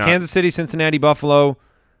 probably not. Kansas City, Cincinnati, Buffalo.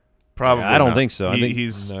 Probably. I don't not. think so. I think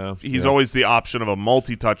he's always the option of a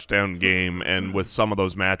multi-touchdown game, and with some of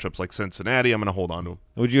those matchups like Cincinnati, I'm going to hold on to him.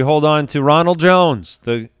 Would you hold on to Ronald Jones?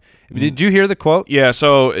 Did you hear the quote? Yeah.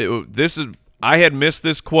 So I had missed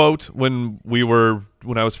this quote when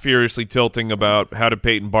I was furiously tilting about how did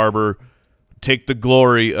Peyton Barber take the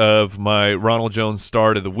glory of my Ronald Jones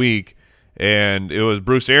start of the week, and it was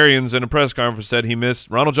Bruce Arians in a press conference said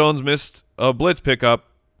Ronald Jones missed a blitz pickup,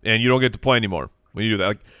 and you don't get to play anymore when you do that.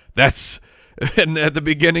 Like, that's and at the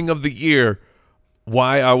beginning of the year,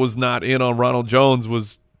 why I was not in on Ronald Jones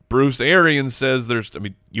was Bruce Arians says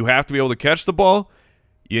you have to be able to catch the ball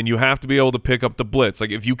and you have to be able to pick up the blitz.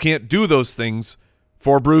 Like, if you can't do those things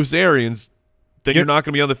for Bruce Arians, then you're not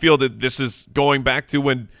going to be on the field. This is going back to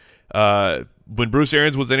when Bruce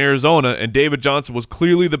Arians was in Arizona and David Johnson was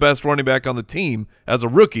clearly the best running back on the team as a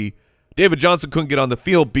rookie. David Johnson couldn't get on the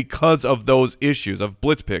field because of those issues of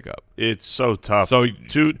blitz pickup. It's so tough. So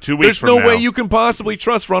 2 weeks from now. There's no way you can possibly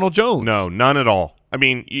trust Ronald Jones. No, none at all. I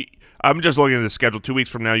mean, I'm just looking at the schedule. 2 weeks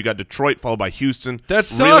from now, you got Detroit followed by Houston. That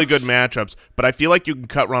sucks. Really good matchups. But I feel like you can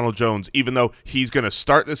cut Ronald Jones, even though he's going to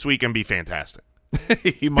start this week and be fantastic.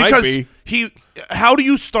 He might be. How do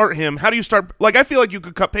you start him? How do you start? Like, I feel like you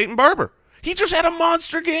could cut Peyton Barber. He just had a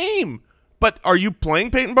monster game. But are you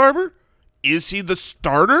playing Peyton Barber? Is he the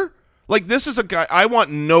starter? Like, this is a guy, I want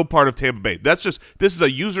no part of Tampa Bay. This is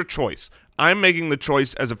a user choice. I'm making the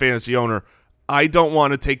choice as a fantasy owner. I don't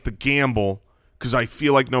want to take the gamble because I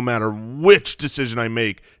feel like no matter which decision I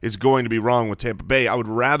make is going to be wrong with Tampa Bay. I would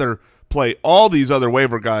rather play all these other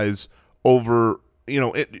waiver guys over,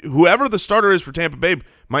 whoever the starter is for Tampa Bay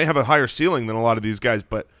might have a higher ceiling than a lot of these guys,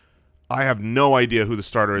 but I have no idea who the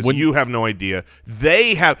starter is. You have no idea.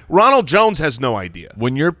 Ronald Jones has no idea.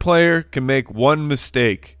 When your player can make one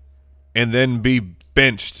mistake and then be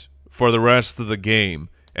benched for the rest of the game,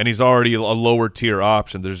 and he's already a lower tier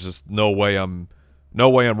option, there's just no way I'm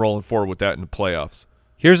rolling forward with that in the playoffs.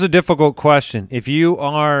 Here's a difficult question. If you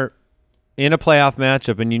are in a playoff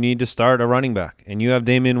matchup and you need to start a running back and you have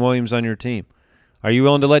Damian Williams on your team, are you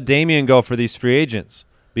willing to let Damian go for these free agents?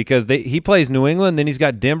 Because he plays New England, then he's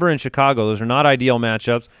got Denver and Chicago. Those are not ideal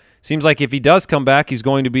matchups. Seems like if he does come back, he's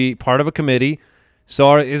going to be part of a committee.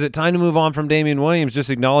 So is it time to move on from Damian Williams, just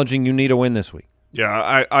acknowledging you need a win this week?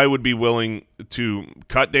 Yeah, I would be willing to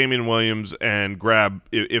cut Damian Williams and grab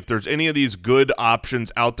 – if there's any of these good options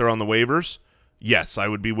out there on the waivers, yes, I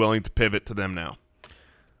would be willing to pivot to them now.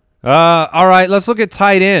 All right, let's look at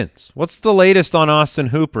tight ends. What's the latest on Austin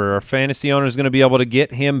Hooper? Are fantasy owners going to be able to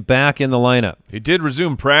get him back in the lineup? He did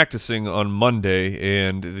resume practicing on Monday,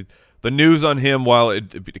 and the news on him, while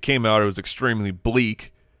it came out, it was extremely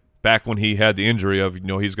bleak. Back when he had the injury of,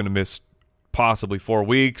 he's going to miss possibly 4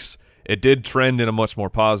 weeks. It did trend in a much more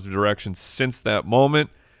positive direction since that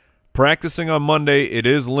moment. Practicing on Monday, it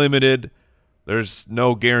is limited. There's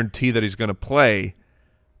no guarantee that he's going to play.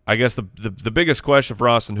 I guess the biggest question for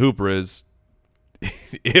Austin Hooper is,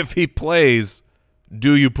 if he plays,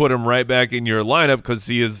 do you put him right back in your lineup because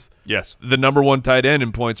he is the #1 tight end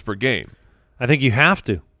in points per game? I think you have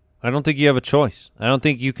to. I don't think you have a choice. I don't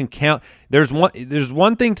think you can count. There's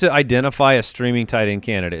one thing to identify a streaming tight end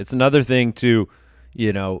candidate. It's another thing to,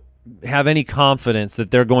 have any confidence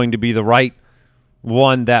that they're going to be the right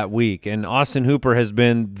one that week. And Austin Hooper has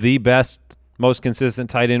been the best, most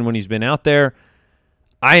consistent tight end when he's been out there.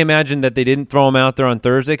 I imagine that they didn't throw him out there on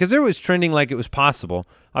Thursday because it was trending like it was possible.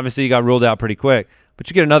 Obviously, he got ruled out pretty quick. But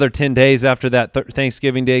you get another 10 days after that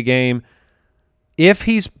Thanksgiving Day game. If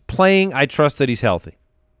he's playing, I trust that he's healthy.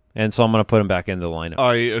 And so I'm going to put him back into the lineup.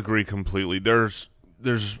 I agree completely. There's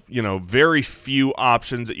very few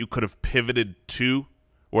options that you could have pivoted to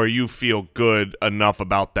where you feel good enough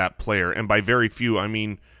about that player. And by very few, I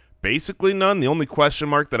mean basically none. The only question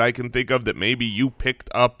mark that I can think of that maybe you picked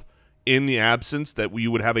up in the absence that you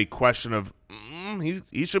would have a question of,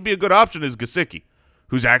 he should be a good option, is Gesicki,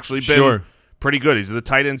 who's actually been pretty good. He's the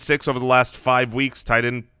tight end 6 over the last 5 weeks, tight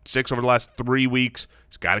end 6 over the last 3 weeks.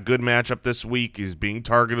 He's got a good matchup this week. He's being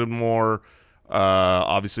targeted more.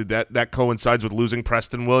 Obviously, that coincides with losing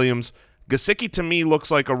Preston Williams. Gesicki, to me, looks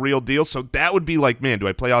like a real deal. So that would be like, man, do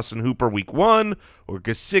I play Austin Hooper week 1 or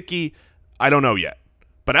Gesicki? I don't know yet.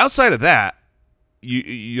 But outside of that,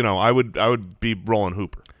 I would be rolling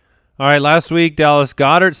Hooper. All right, last week, Dallas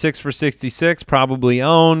Goedert, 6 for 66, probably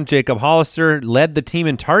owned. Jacob Hollister led the team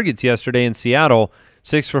in targets yesterday in Seattle,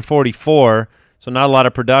 6 for 44. So not a lot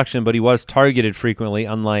of production, but he was targeted frequently,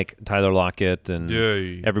 unlike Tyler Lockett and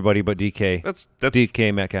everybody but DK. That's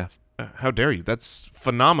DK Metcalf. How dare you? That's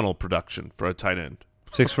phenomenal production for a tight end.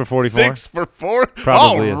 6 for 44. 6 for 4?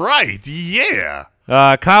 Probably All right, yeah.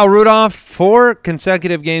 Kyle Rudolph, 4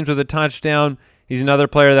 consecutive games with a touchdown. He's another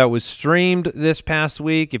player that was streamed this past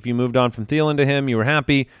week. If you moved on from Thielen to him, you were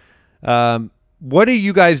happy. What are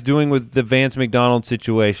you guys doing with the Vance McDonald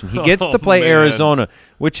situation? He gets to play Arizona,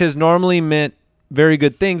 which has normally meant very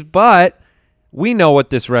good things, but we know what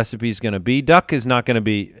this recipe is going to be. Duck is not going to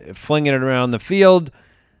be flinging it around the field.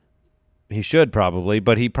 He should probably,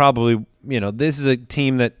 but he probably, this is a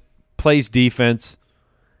team that plays defense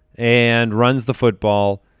and runs the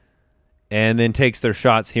football and then takes their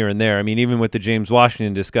shots here and there. I mean, even with the James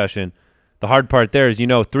Washington discussion, the hard part there is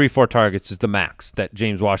 3-4 targets is the max that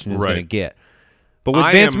James Washington is going to get. But with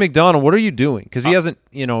Vance McDonald, what are you doing? Because he hasn't,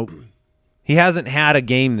 he hasn't had a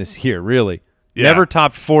game this year, really. Yeah. Never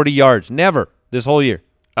topped 40 yards. Never this whole year.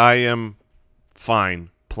 I am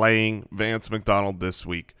fine playing Vance McDonald this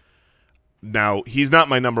week. Now, he's not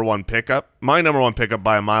my number 1 pickup. My number 1 pickup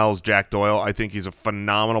by a mile is Jack Doyle. I think he's a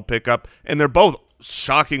phenomenal pickup, and they're both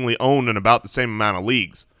shockingly owned in about the same amount of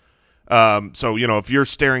leagues. So, if you're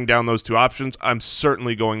staring down those 2 options, I'm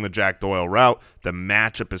certainly going the Jack Doyle route. The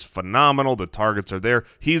matchup is phenomenal. The targets are there.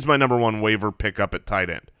 He's my number 1 waiver pickup at tight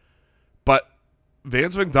end. But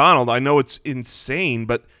Vance McDonald, I know it's insane,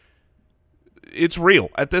 but it's real.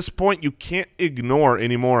 At this point, you can't ignore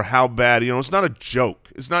anymore how bad, it's not a joke.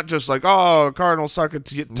 It's not just like, oh, Cardinals suck at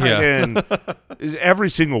tight end. Every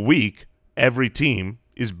single week, every team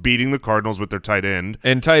is beating the Cardinals with their tight end.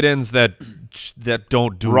 And tight ends that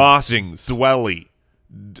don't do things. Dwelly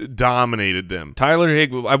dominated them. Tyler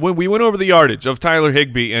Higbee. We went over the yardage of Tyler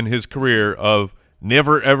Higbee and his career of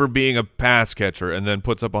never ever being a pass catcher and then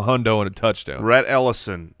puts up a hundo and a touchdown. Rhett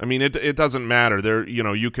Ellison. I mean, it doesn't matter. There,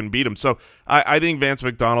 you can beat him. So I think Vance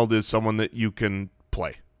McDonald is someone that you can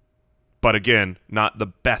play. But again, not the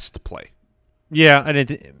best play. Yeah, and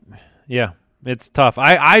it's tough.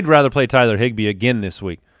 I'd rather play Tyler Higbee again this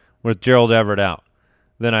week with Gerald Everett out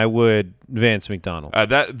than I would Vance McDonald.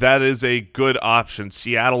 That is a good option.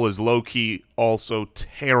 Seattle is low-key also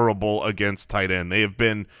terrible against tight end. They have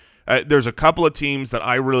been there's a couple of teams that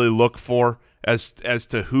I really look for as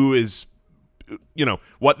to who is,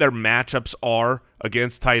 what their matchups are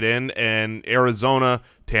against tight end, and Arizona,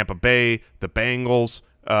 Tampa Bay, the Bengals,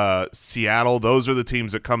 Seattle, those are the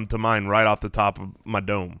teams that come to mind right off the top of my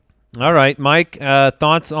dome. All right, Mike,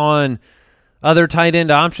 thoughts on other tight end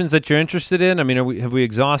options that you're interested in? I mean, have we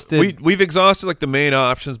exhausted? We've exhausted like the main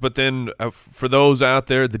options, but then for those out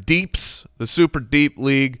there, the deeps, the super deep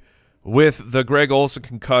league with the Greg Olsen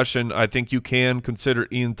concussion, I think you can consider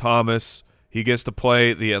Ian Thomas. He gets to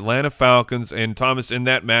play the Atlanta Falcons, and Thomas in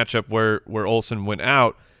that matchup where Olsen went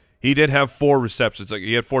out, he did have 4 receptions. Like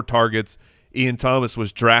he had 4 targets. Ian Thomas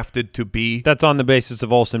was drafted to be. That's on the basis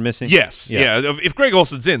of Olsen missing? Yes. Yeah. If Greg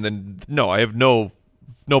Olsen's in, then no, I have no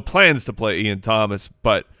plans to play Ian Thomas.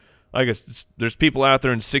 But I guess there's people out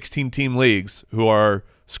there in 16-team leagues who are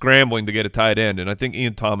scrambling to get a tight end, and I think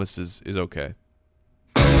Ian Thomas is okay.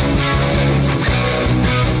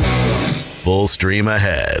 Full stream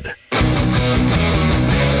ahead.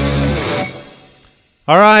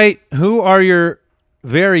 All right. Who are your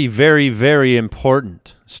very, very, very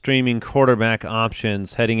important streaming quarterback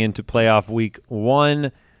options heading into playoff week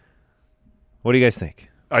 1? What do you guys think?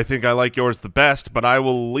 I think I like yours the best, but I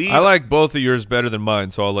will lead. I like both of yours better than mine,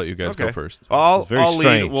 so I'll let you guys go first. I'll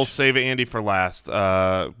lead. We'll save Andy for last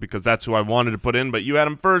because that's who I wanted to put in, but you had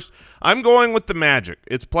him first. I'm going with the Magic.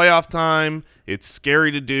 It's playoff time. It's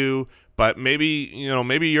scary to do, but maybe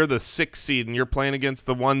you're the 6th seed and you're playing against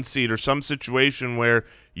the 1 seed or some situation where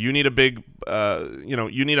you need a big,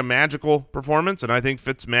 you need a magical performance, and I think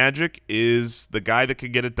Fitzmagic is the guy that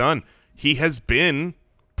could get it done. He has been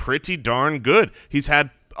pretty darn good. He's had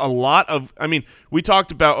a lot of – I mean, we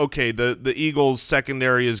talked about, okay, the Eagles'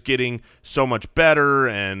 secondary is getting so much better,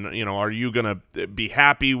 and, you know, are you going to be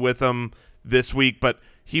happy with him this week? But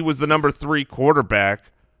he was the number 3 quarterback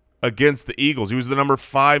against the Eagles. He was the number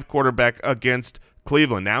 5 quarterback against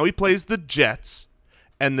Cleveland. Now he plays the Jets,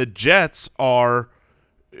 and the Jets are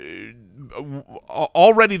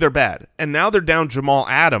already they're bad, and now they're down Jamal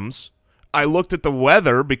Adams. I looked at the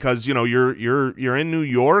weather because, you know, you're in New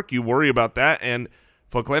York. You worry about that, and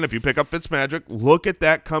Footclan, if you pick up Fitzmagic, look at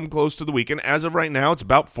that come close to the weekend. As of right now, it's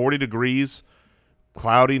about 40 degrees,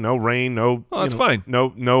 cloudy, no rain, that's fine.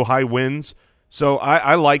 No high winds. So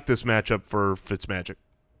I like this matchup for Fitzmagic,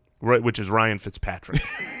 right, which is Ryan Fitzpatrick.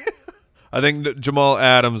 I think Jamal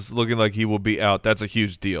Adams looking like he will be out. That's a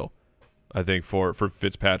huge deal, I think, for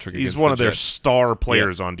Fitzpatrick. He's one of their star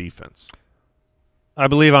players on defense. I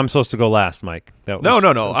believe I'm supposed to go last, Mike. No. That's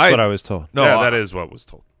what I was told. No, yeah, that is what was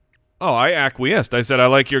told. Oh, I acquiesced. I said I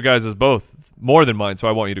like your guys' both more than mine, so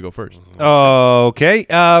I want you to go first. Okay.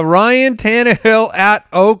 Ryan Tannehill at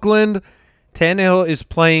Oakland. Tannehill is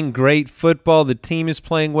playing great football. The team is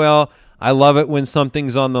playing well. I love it when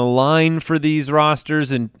something's on the line for these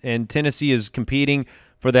rosters, and Tennessee is competing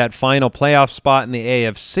for that final playoff spot in the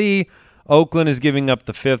AFC. Oakland is giving up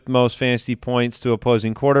the 5th most fantasy points to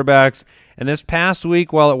opposing quarterbacks. And this past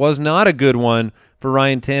week, while it was not a good one for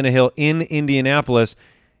Ryan Tannehill in Indianapolis,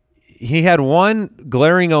 he had one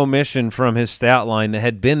glaring omission from his stat line that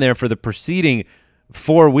had been there for the preceding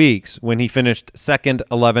 4 weeks when he finished 2nd,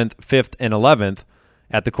 11th, 5th, and 11th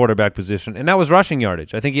at the quarterback position, and that was rushing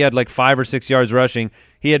yardage. I think he had like 5 or 6 yards rushing.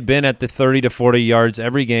 He had been at the 30 to 40 yards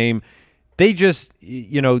every game. They just,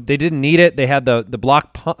 you know, they didn't need it. They had the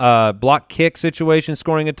block kick situation,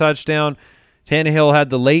 scoring a touchdown. Tannehill had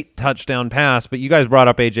the late touchdown pass, but you guys brought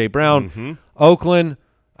up A.J. Brown. Oakland,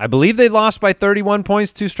 I believe they lost by 31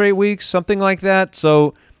 points 2 straight weeks, something like that.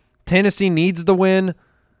 So Tennessee needs the win.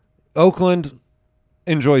 Oakland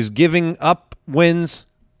enjoys giving up wins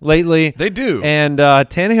lately. They do. And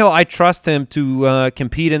Tannehill, I trust him to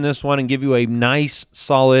compete in this one and give you a nice,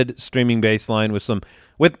 solid streaming baseline with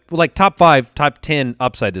like top 5, top 10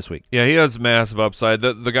 upside this week. Yeah, he has massive upside.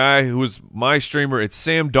 The guy who was my streamer, it's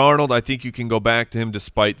Sam Darnold. I think you can go back to him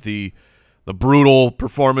despite the brutal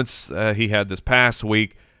performance he had this past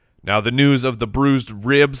week. Now, the news of the bruised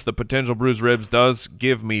ribs, the potential bruised ribs, does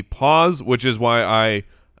give me pause, which is why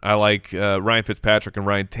I like Ryan Fitzpatrick and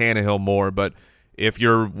Ryan Tannehill more. But if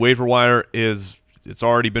your waiver wire it's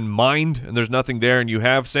already been mined and there's nothing there, and you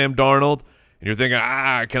have Sam Darnold and you're thinking,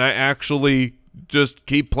 can I actually just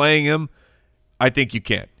keep playing him? I think you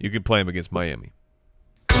can. You can play him against Miami.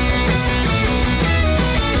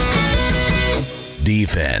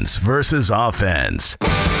 Defense versus offense.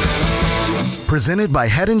 Presented by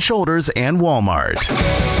Head & Shoulders and Walmart.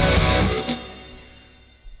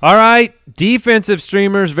 All right, defensive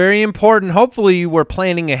streamers, very important. Hopefully you were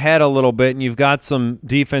planning ahead a little bit and you've got some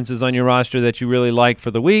defenses on your roster that you really like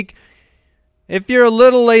for the week. If you're a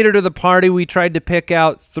little later to the party, we tried to pick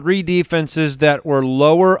out 3 defenses that were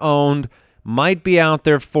lower owned, might be out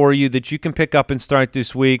there for you that you can pick up and start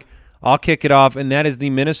this week. I'll kick it off, and that is the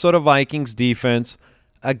Minnesota Vikings defense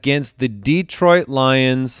against the Detroit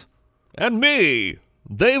Lions. And me,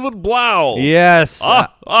 David Blau. Yes.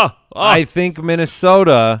 I think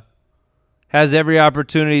Minnesota has every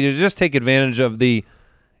opportunity to just take advantage of the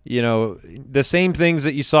same things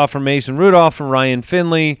that you saw from Mason Rudolph, from Ryan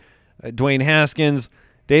Finley, Dwayne Haskins.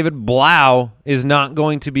 David Blau is not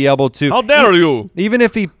going to be able to. How dare you? Even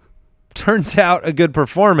if he turns out a good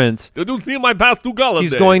performance, did you see my pass to Galladay?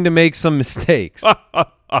 He's going to make some mistakes.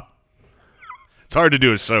 It's hard to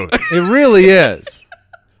do a show. It really is.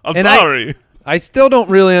 I'm sorry. I still don't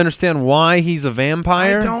really understand why he's a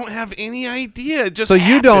vampire. I don't have any idea. It just so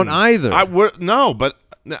happened. You don't either. No, but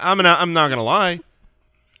I'm not gonna lie.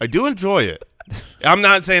 I do enjoy it. I'm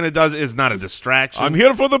not saying it's not a distraction. I'm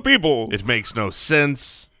here for the people. It makes no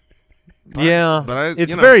sense. But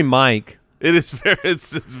it's very Mike. It is very.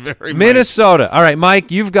 It's very Minnesota. Mike. All right, Mike,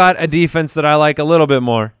 you've got a defense that I like a little bit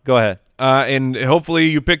more. Go ahead. And hopefully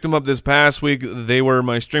you picked them up this past week. They were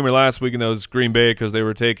my streamer last week, and that was Green Bay because they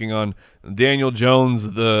were taking on Daniel Jones,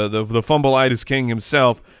 the fumbleitis king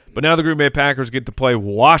himself. But now the Green Bay Packers get to play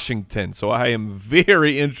Washington, so I am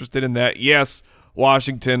very interested in that. Yes,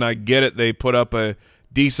 Washington, I get it. They put up a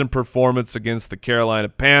decent performance against the Carolina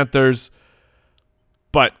Panthers,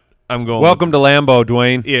 but I'm going. Welcome to Lambeau,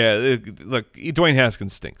 Dwayne. Yeah, look, Dwayne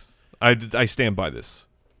Haskins stinks. I stand by this.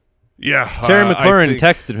 Yeah, Terry McLaurin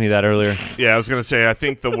texted me that earlier. Yeah, I was going to say I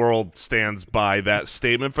think the world stands by that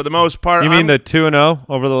statement for the most part. You mean the 2-0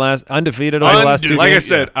 over the last undefeated over the last 2 games? Like I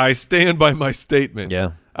said, I stand by my statement.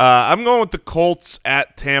 Yeah. I'm going with the Colts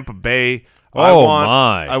at Tampa Bay.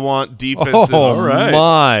 My! I want defenses. Oh,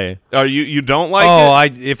 my! Are you don't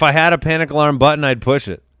like it? If I had a panic alarm button, I'd push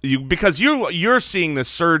it. Because you're seeing the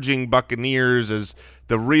surging Buccaneers as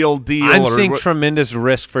the real deal. I'm seeing tremendous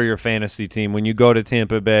risk for your fantasy team when you go to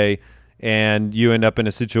Tampa Bay and you end up in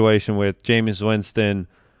a situation with Jameis Winston,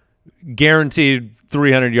 guaranteed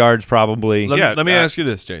 300 yards probably. Let me ask you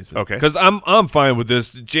this, Jason. Okay. Because I'm fine with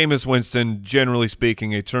this. Jameis Winston, generally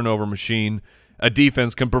speaking, a turnover machine. A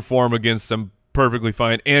defense can perform against them perfectly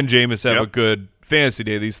fine, and Jameis have a good fantasy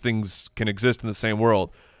day. These things can exist in the same world.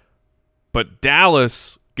 But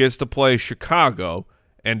Dallas gets to play Chicago,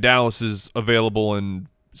 and Dallas is available in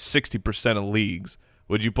 60% of leagues.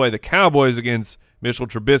 Would you play the Cowboys against Mitchell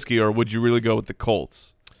Trubisky, or would you really go with the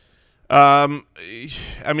Colts? I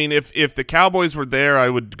mean, if the Cowboys were there, I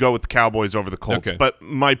would go with the Cowboys over the Colts. Okay. But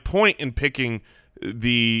my point in picking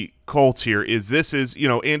the Colts here is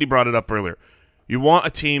Andy brought it up earlier. You want a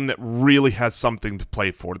team that really has something to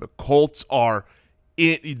play for. The Colts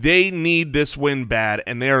they need this win bad,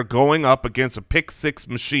 and they are going up against a pick-six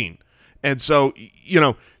machine. And so,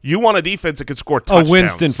 you want a defense that can score touchdowns.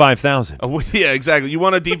 Winston 5,000. Yeah, exactly. You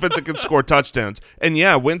want a defense that can score touchdowns. And,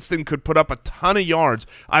 yeah, Winston could put up a ton of yards.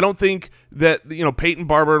 I don't think that, Peyton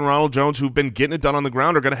Barber and Ronald Jones, who've been getting it done on the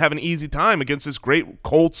ground, are going to have an easy time against this great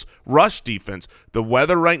Colts rush defense. The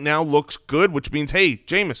weather right now looks good, which means, hey,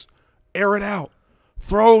 Jameis, air it out.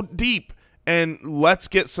 Throw deep. And let's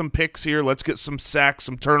get some picks here. Let's get some sacks,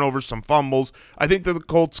 some turnovers, some fumbles. I think that the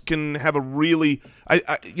Colts can have a really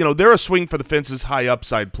they're a swing for the fences high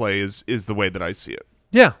upside play is the way that I see it.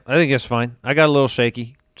 Yeah, I think it's fine. I got a little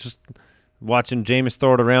shaky just watching Jameis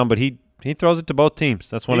throw it around, but he throws it to both teams.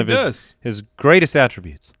 That's one of his greatest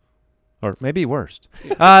attributes. Or maybe worst.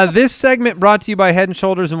 This segment brought to you by Head &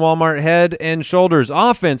 Shoulders and Walmart. Head & Shoulders,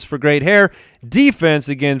 offense for great hair, defense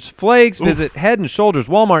against flakes. Visit Head & Shoulders,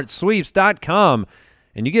 WalmartSweeps.com,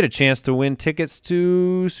 and you get a chance to win tickets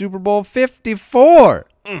to Super Bowl 54.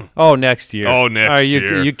 Oh, next year. Oh, next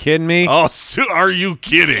year. Are you kidding me? Oh, are you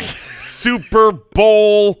kidding? Super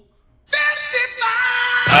Bowl 55.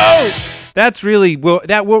 Oh, that's really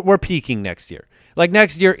we're peaking next year. Like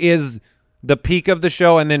next year is the peak of the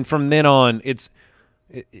show, and then from then on, it's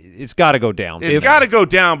got to go down. It's got to go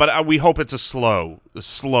down, but we hope it's a slow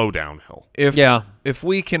downhill. If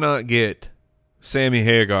we cannot get Sammy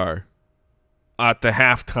Hagar at the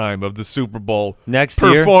halftime of the Super Bowl next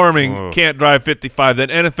year performing Can't Drive 55, then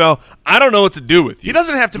NFL, I don't know what to do with you. He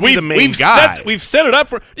doesn't have to be the main guy. We've set it up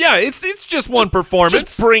for it's just one performance.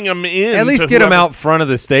 Just bring him in. At least get him out front of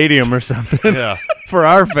the stadium or something. Yeah. For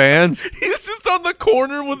our fans. He's just on the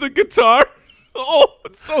corner with a guitar. Oh,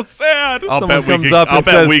 it's so sad. I'll bet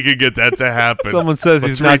we could get that to happen. Someone says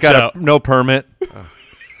he's not got no permit.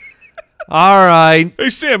 All right. Hey,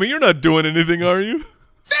 Sammy, you're not doing anything, are you?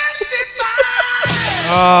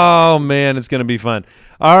 Oh, man, it's going to be fun.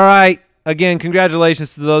 All right. Again,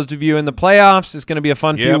 congratulations to those of you in the playoffs. It's going to be a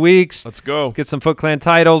fun few weeks. Let's go. Get some Foot Clan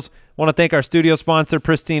titles. Want to thank our studio sponsor,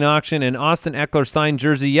 Pristine Auction, and Austin Eckler signed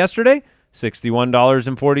jersey yesterday,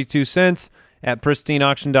 $61.42 at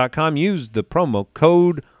pristineauction.com. Use the promo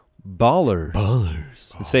code BALLERS.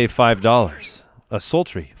 And save $5. A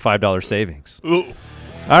sultry $5 savings. Ooh.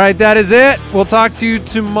 All right, that is it. We'll talk to you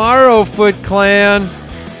tomorrow, Foot Clan.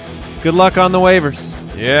 Good luck on the waivers.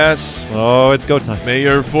 Yes. Oh, it's go time. May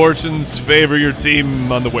your fortunes favor your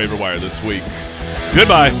team on the waiver wire this week.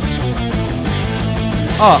 Goodbye.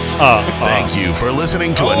 Thank you for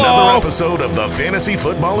listening to another episode of the Fantasy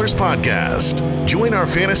Footballers Podcast. Join our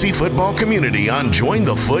fantasy football community on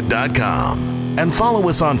jointhefoot.com and follow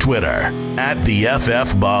us on Twitter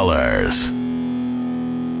 @TheFFBallers.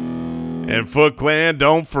 And Foot Clan,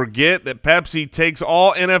 don't forget that Pepsi takes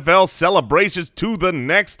all NFL celebrations to the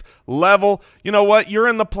next level. You know what? You're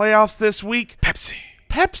in the playoffs this week.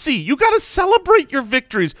 Pepsi, you got to celebrate your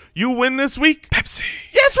victories. You win this week. Pepsi.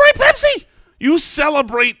 Yes, right, Pepsi. You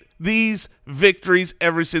celebrate these victories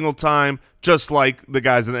every single time, just like the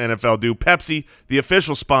guys in the NFL do. Pepsi, the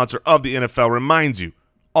official sponsor of the NFL, reminds you,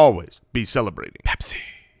 always be celebrating. Pepsi.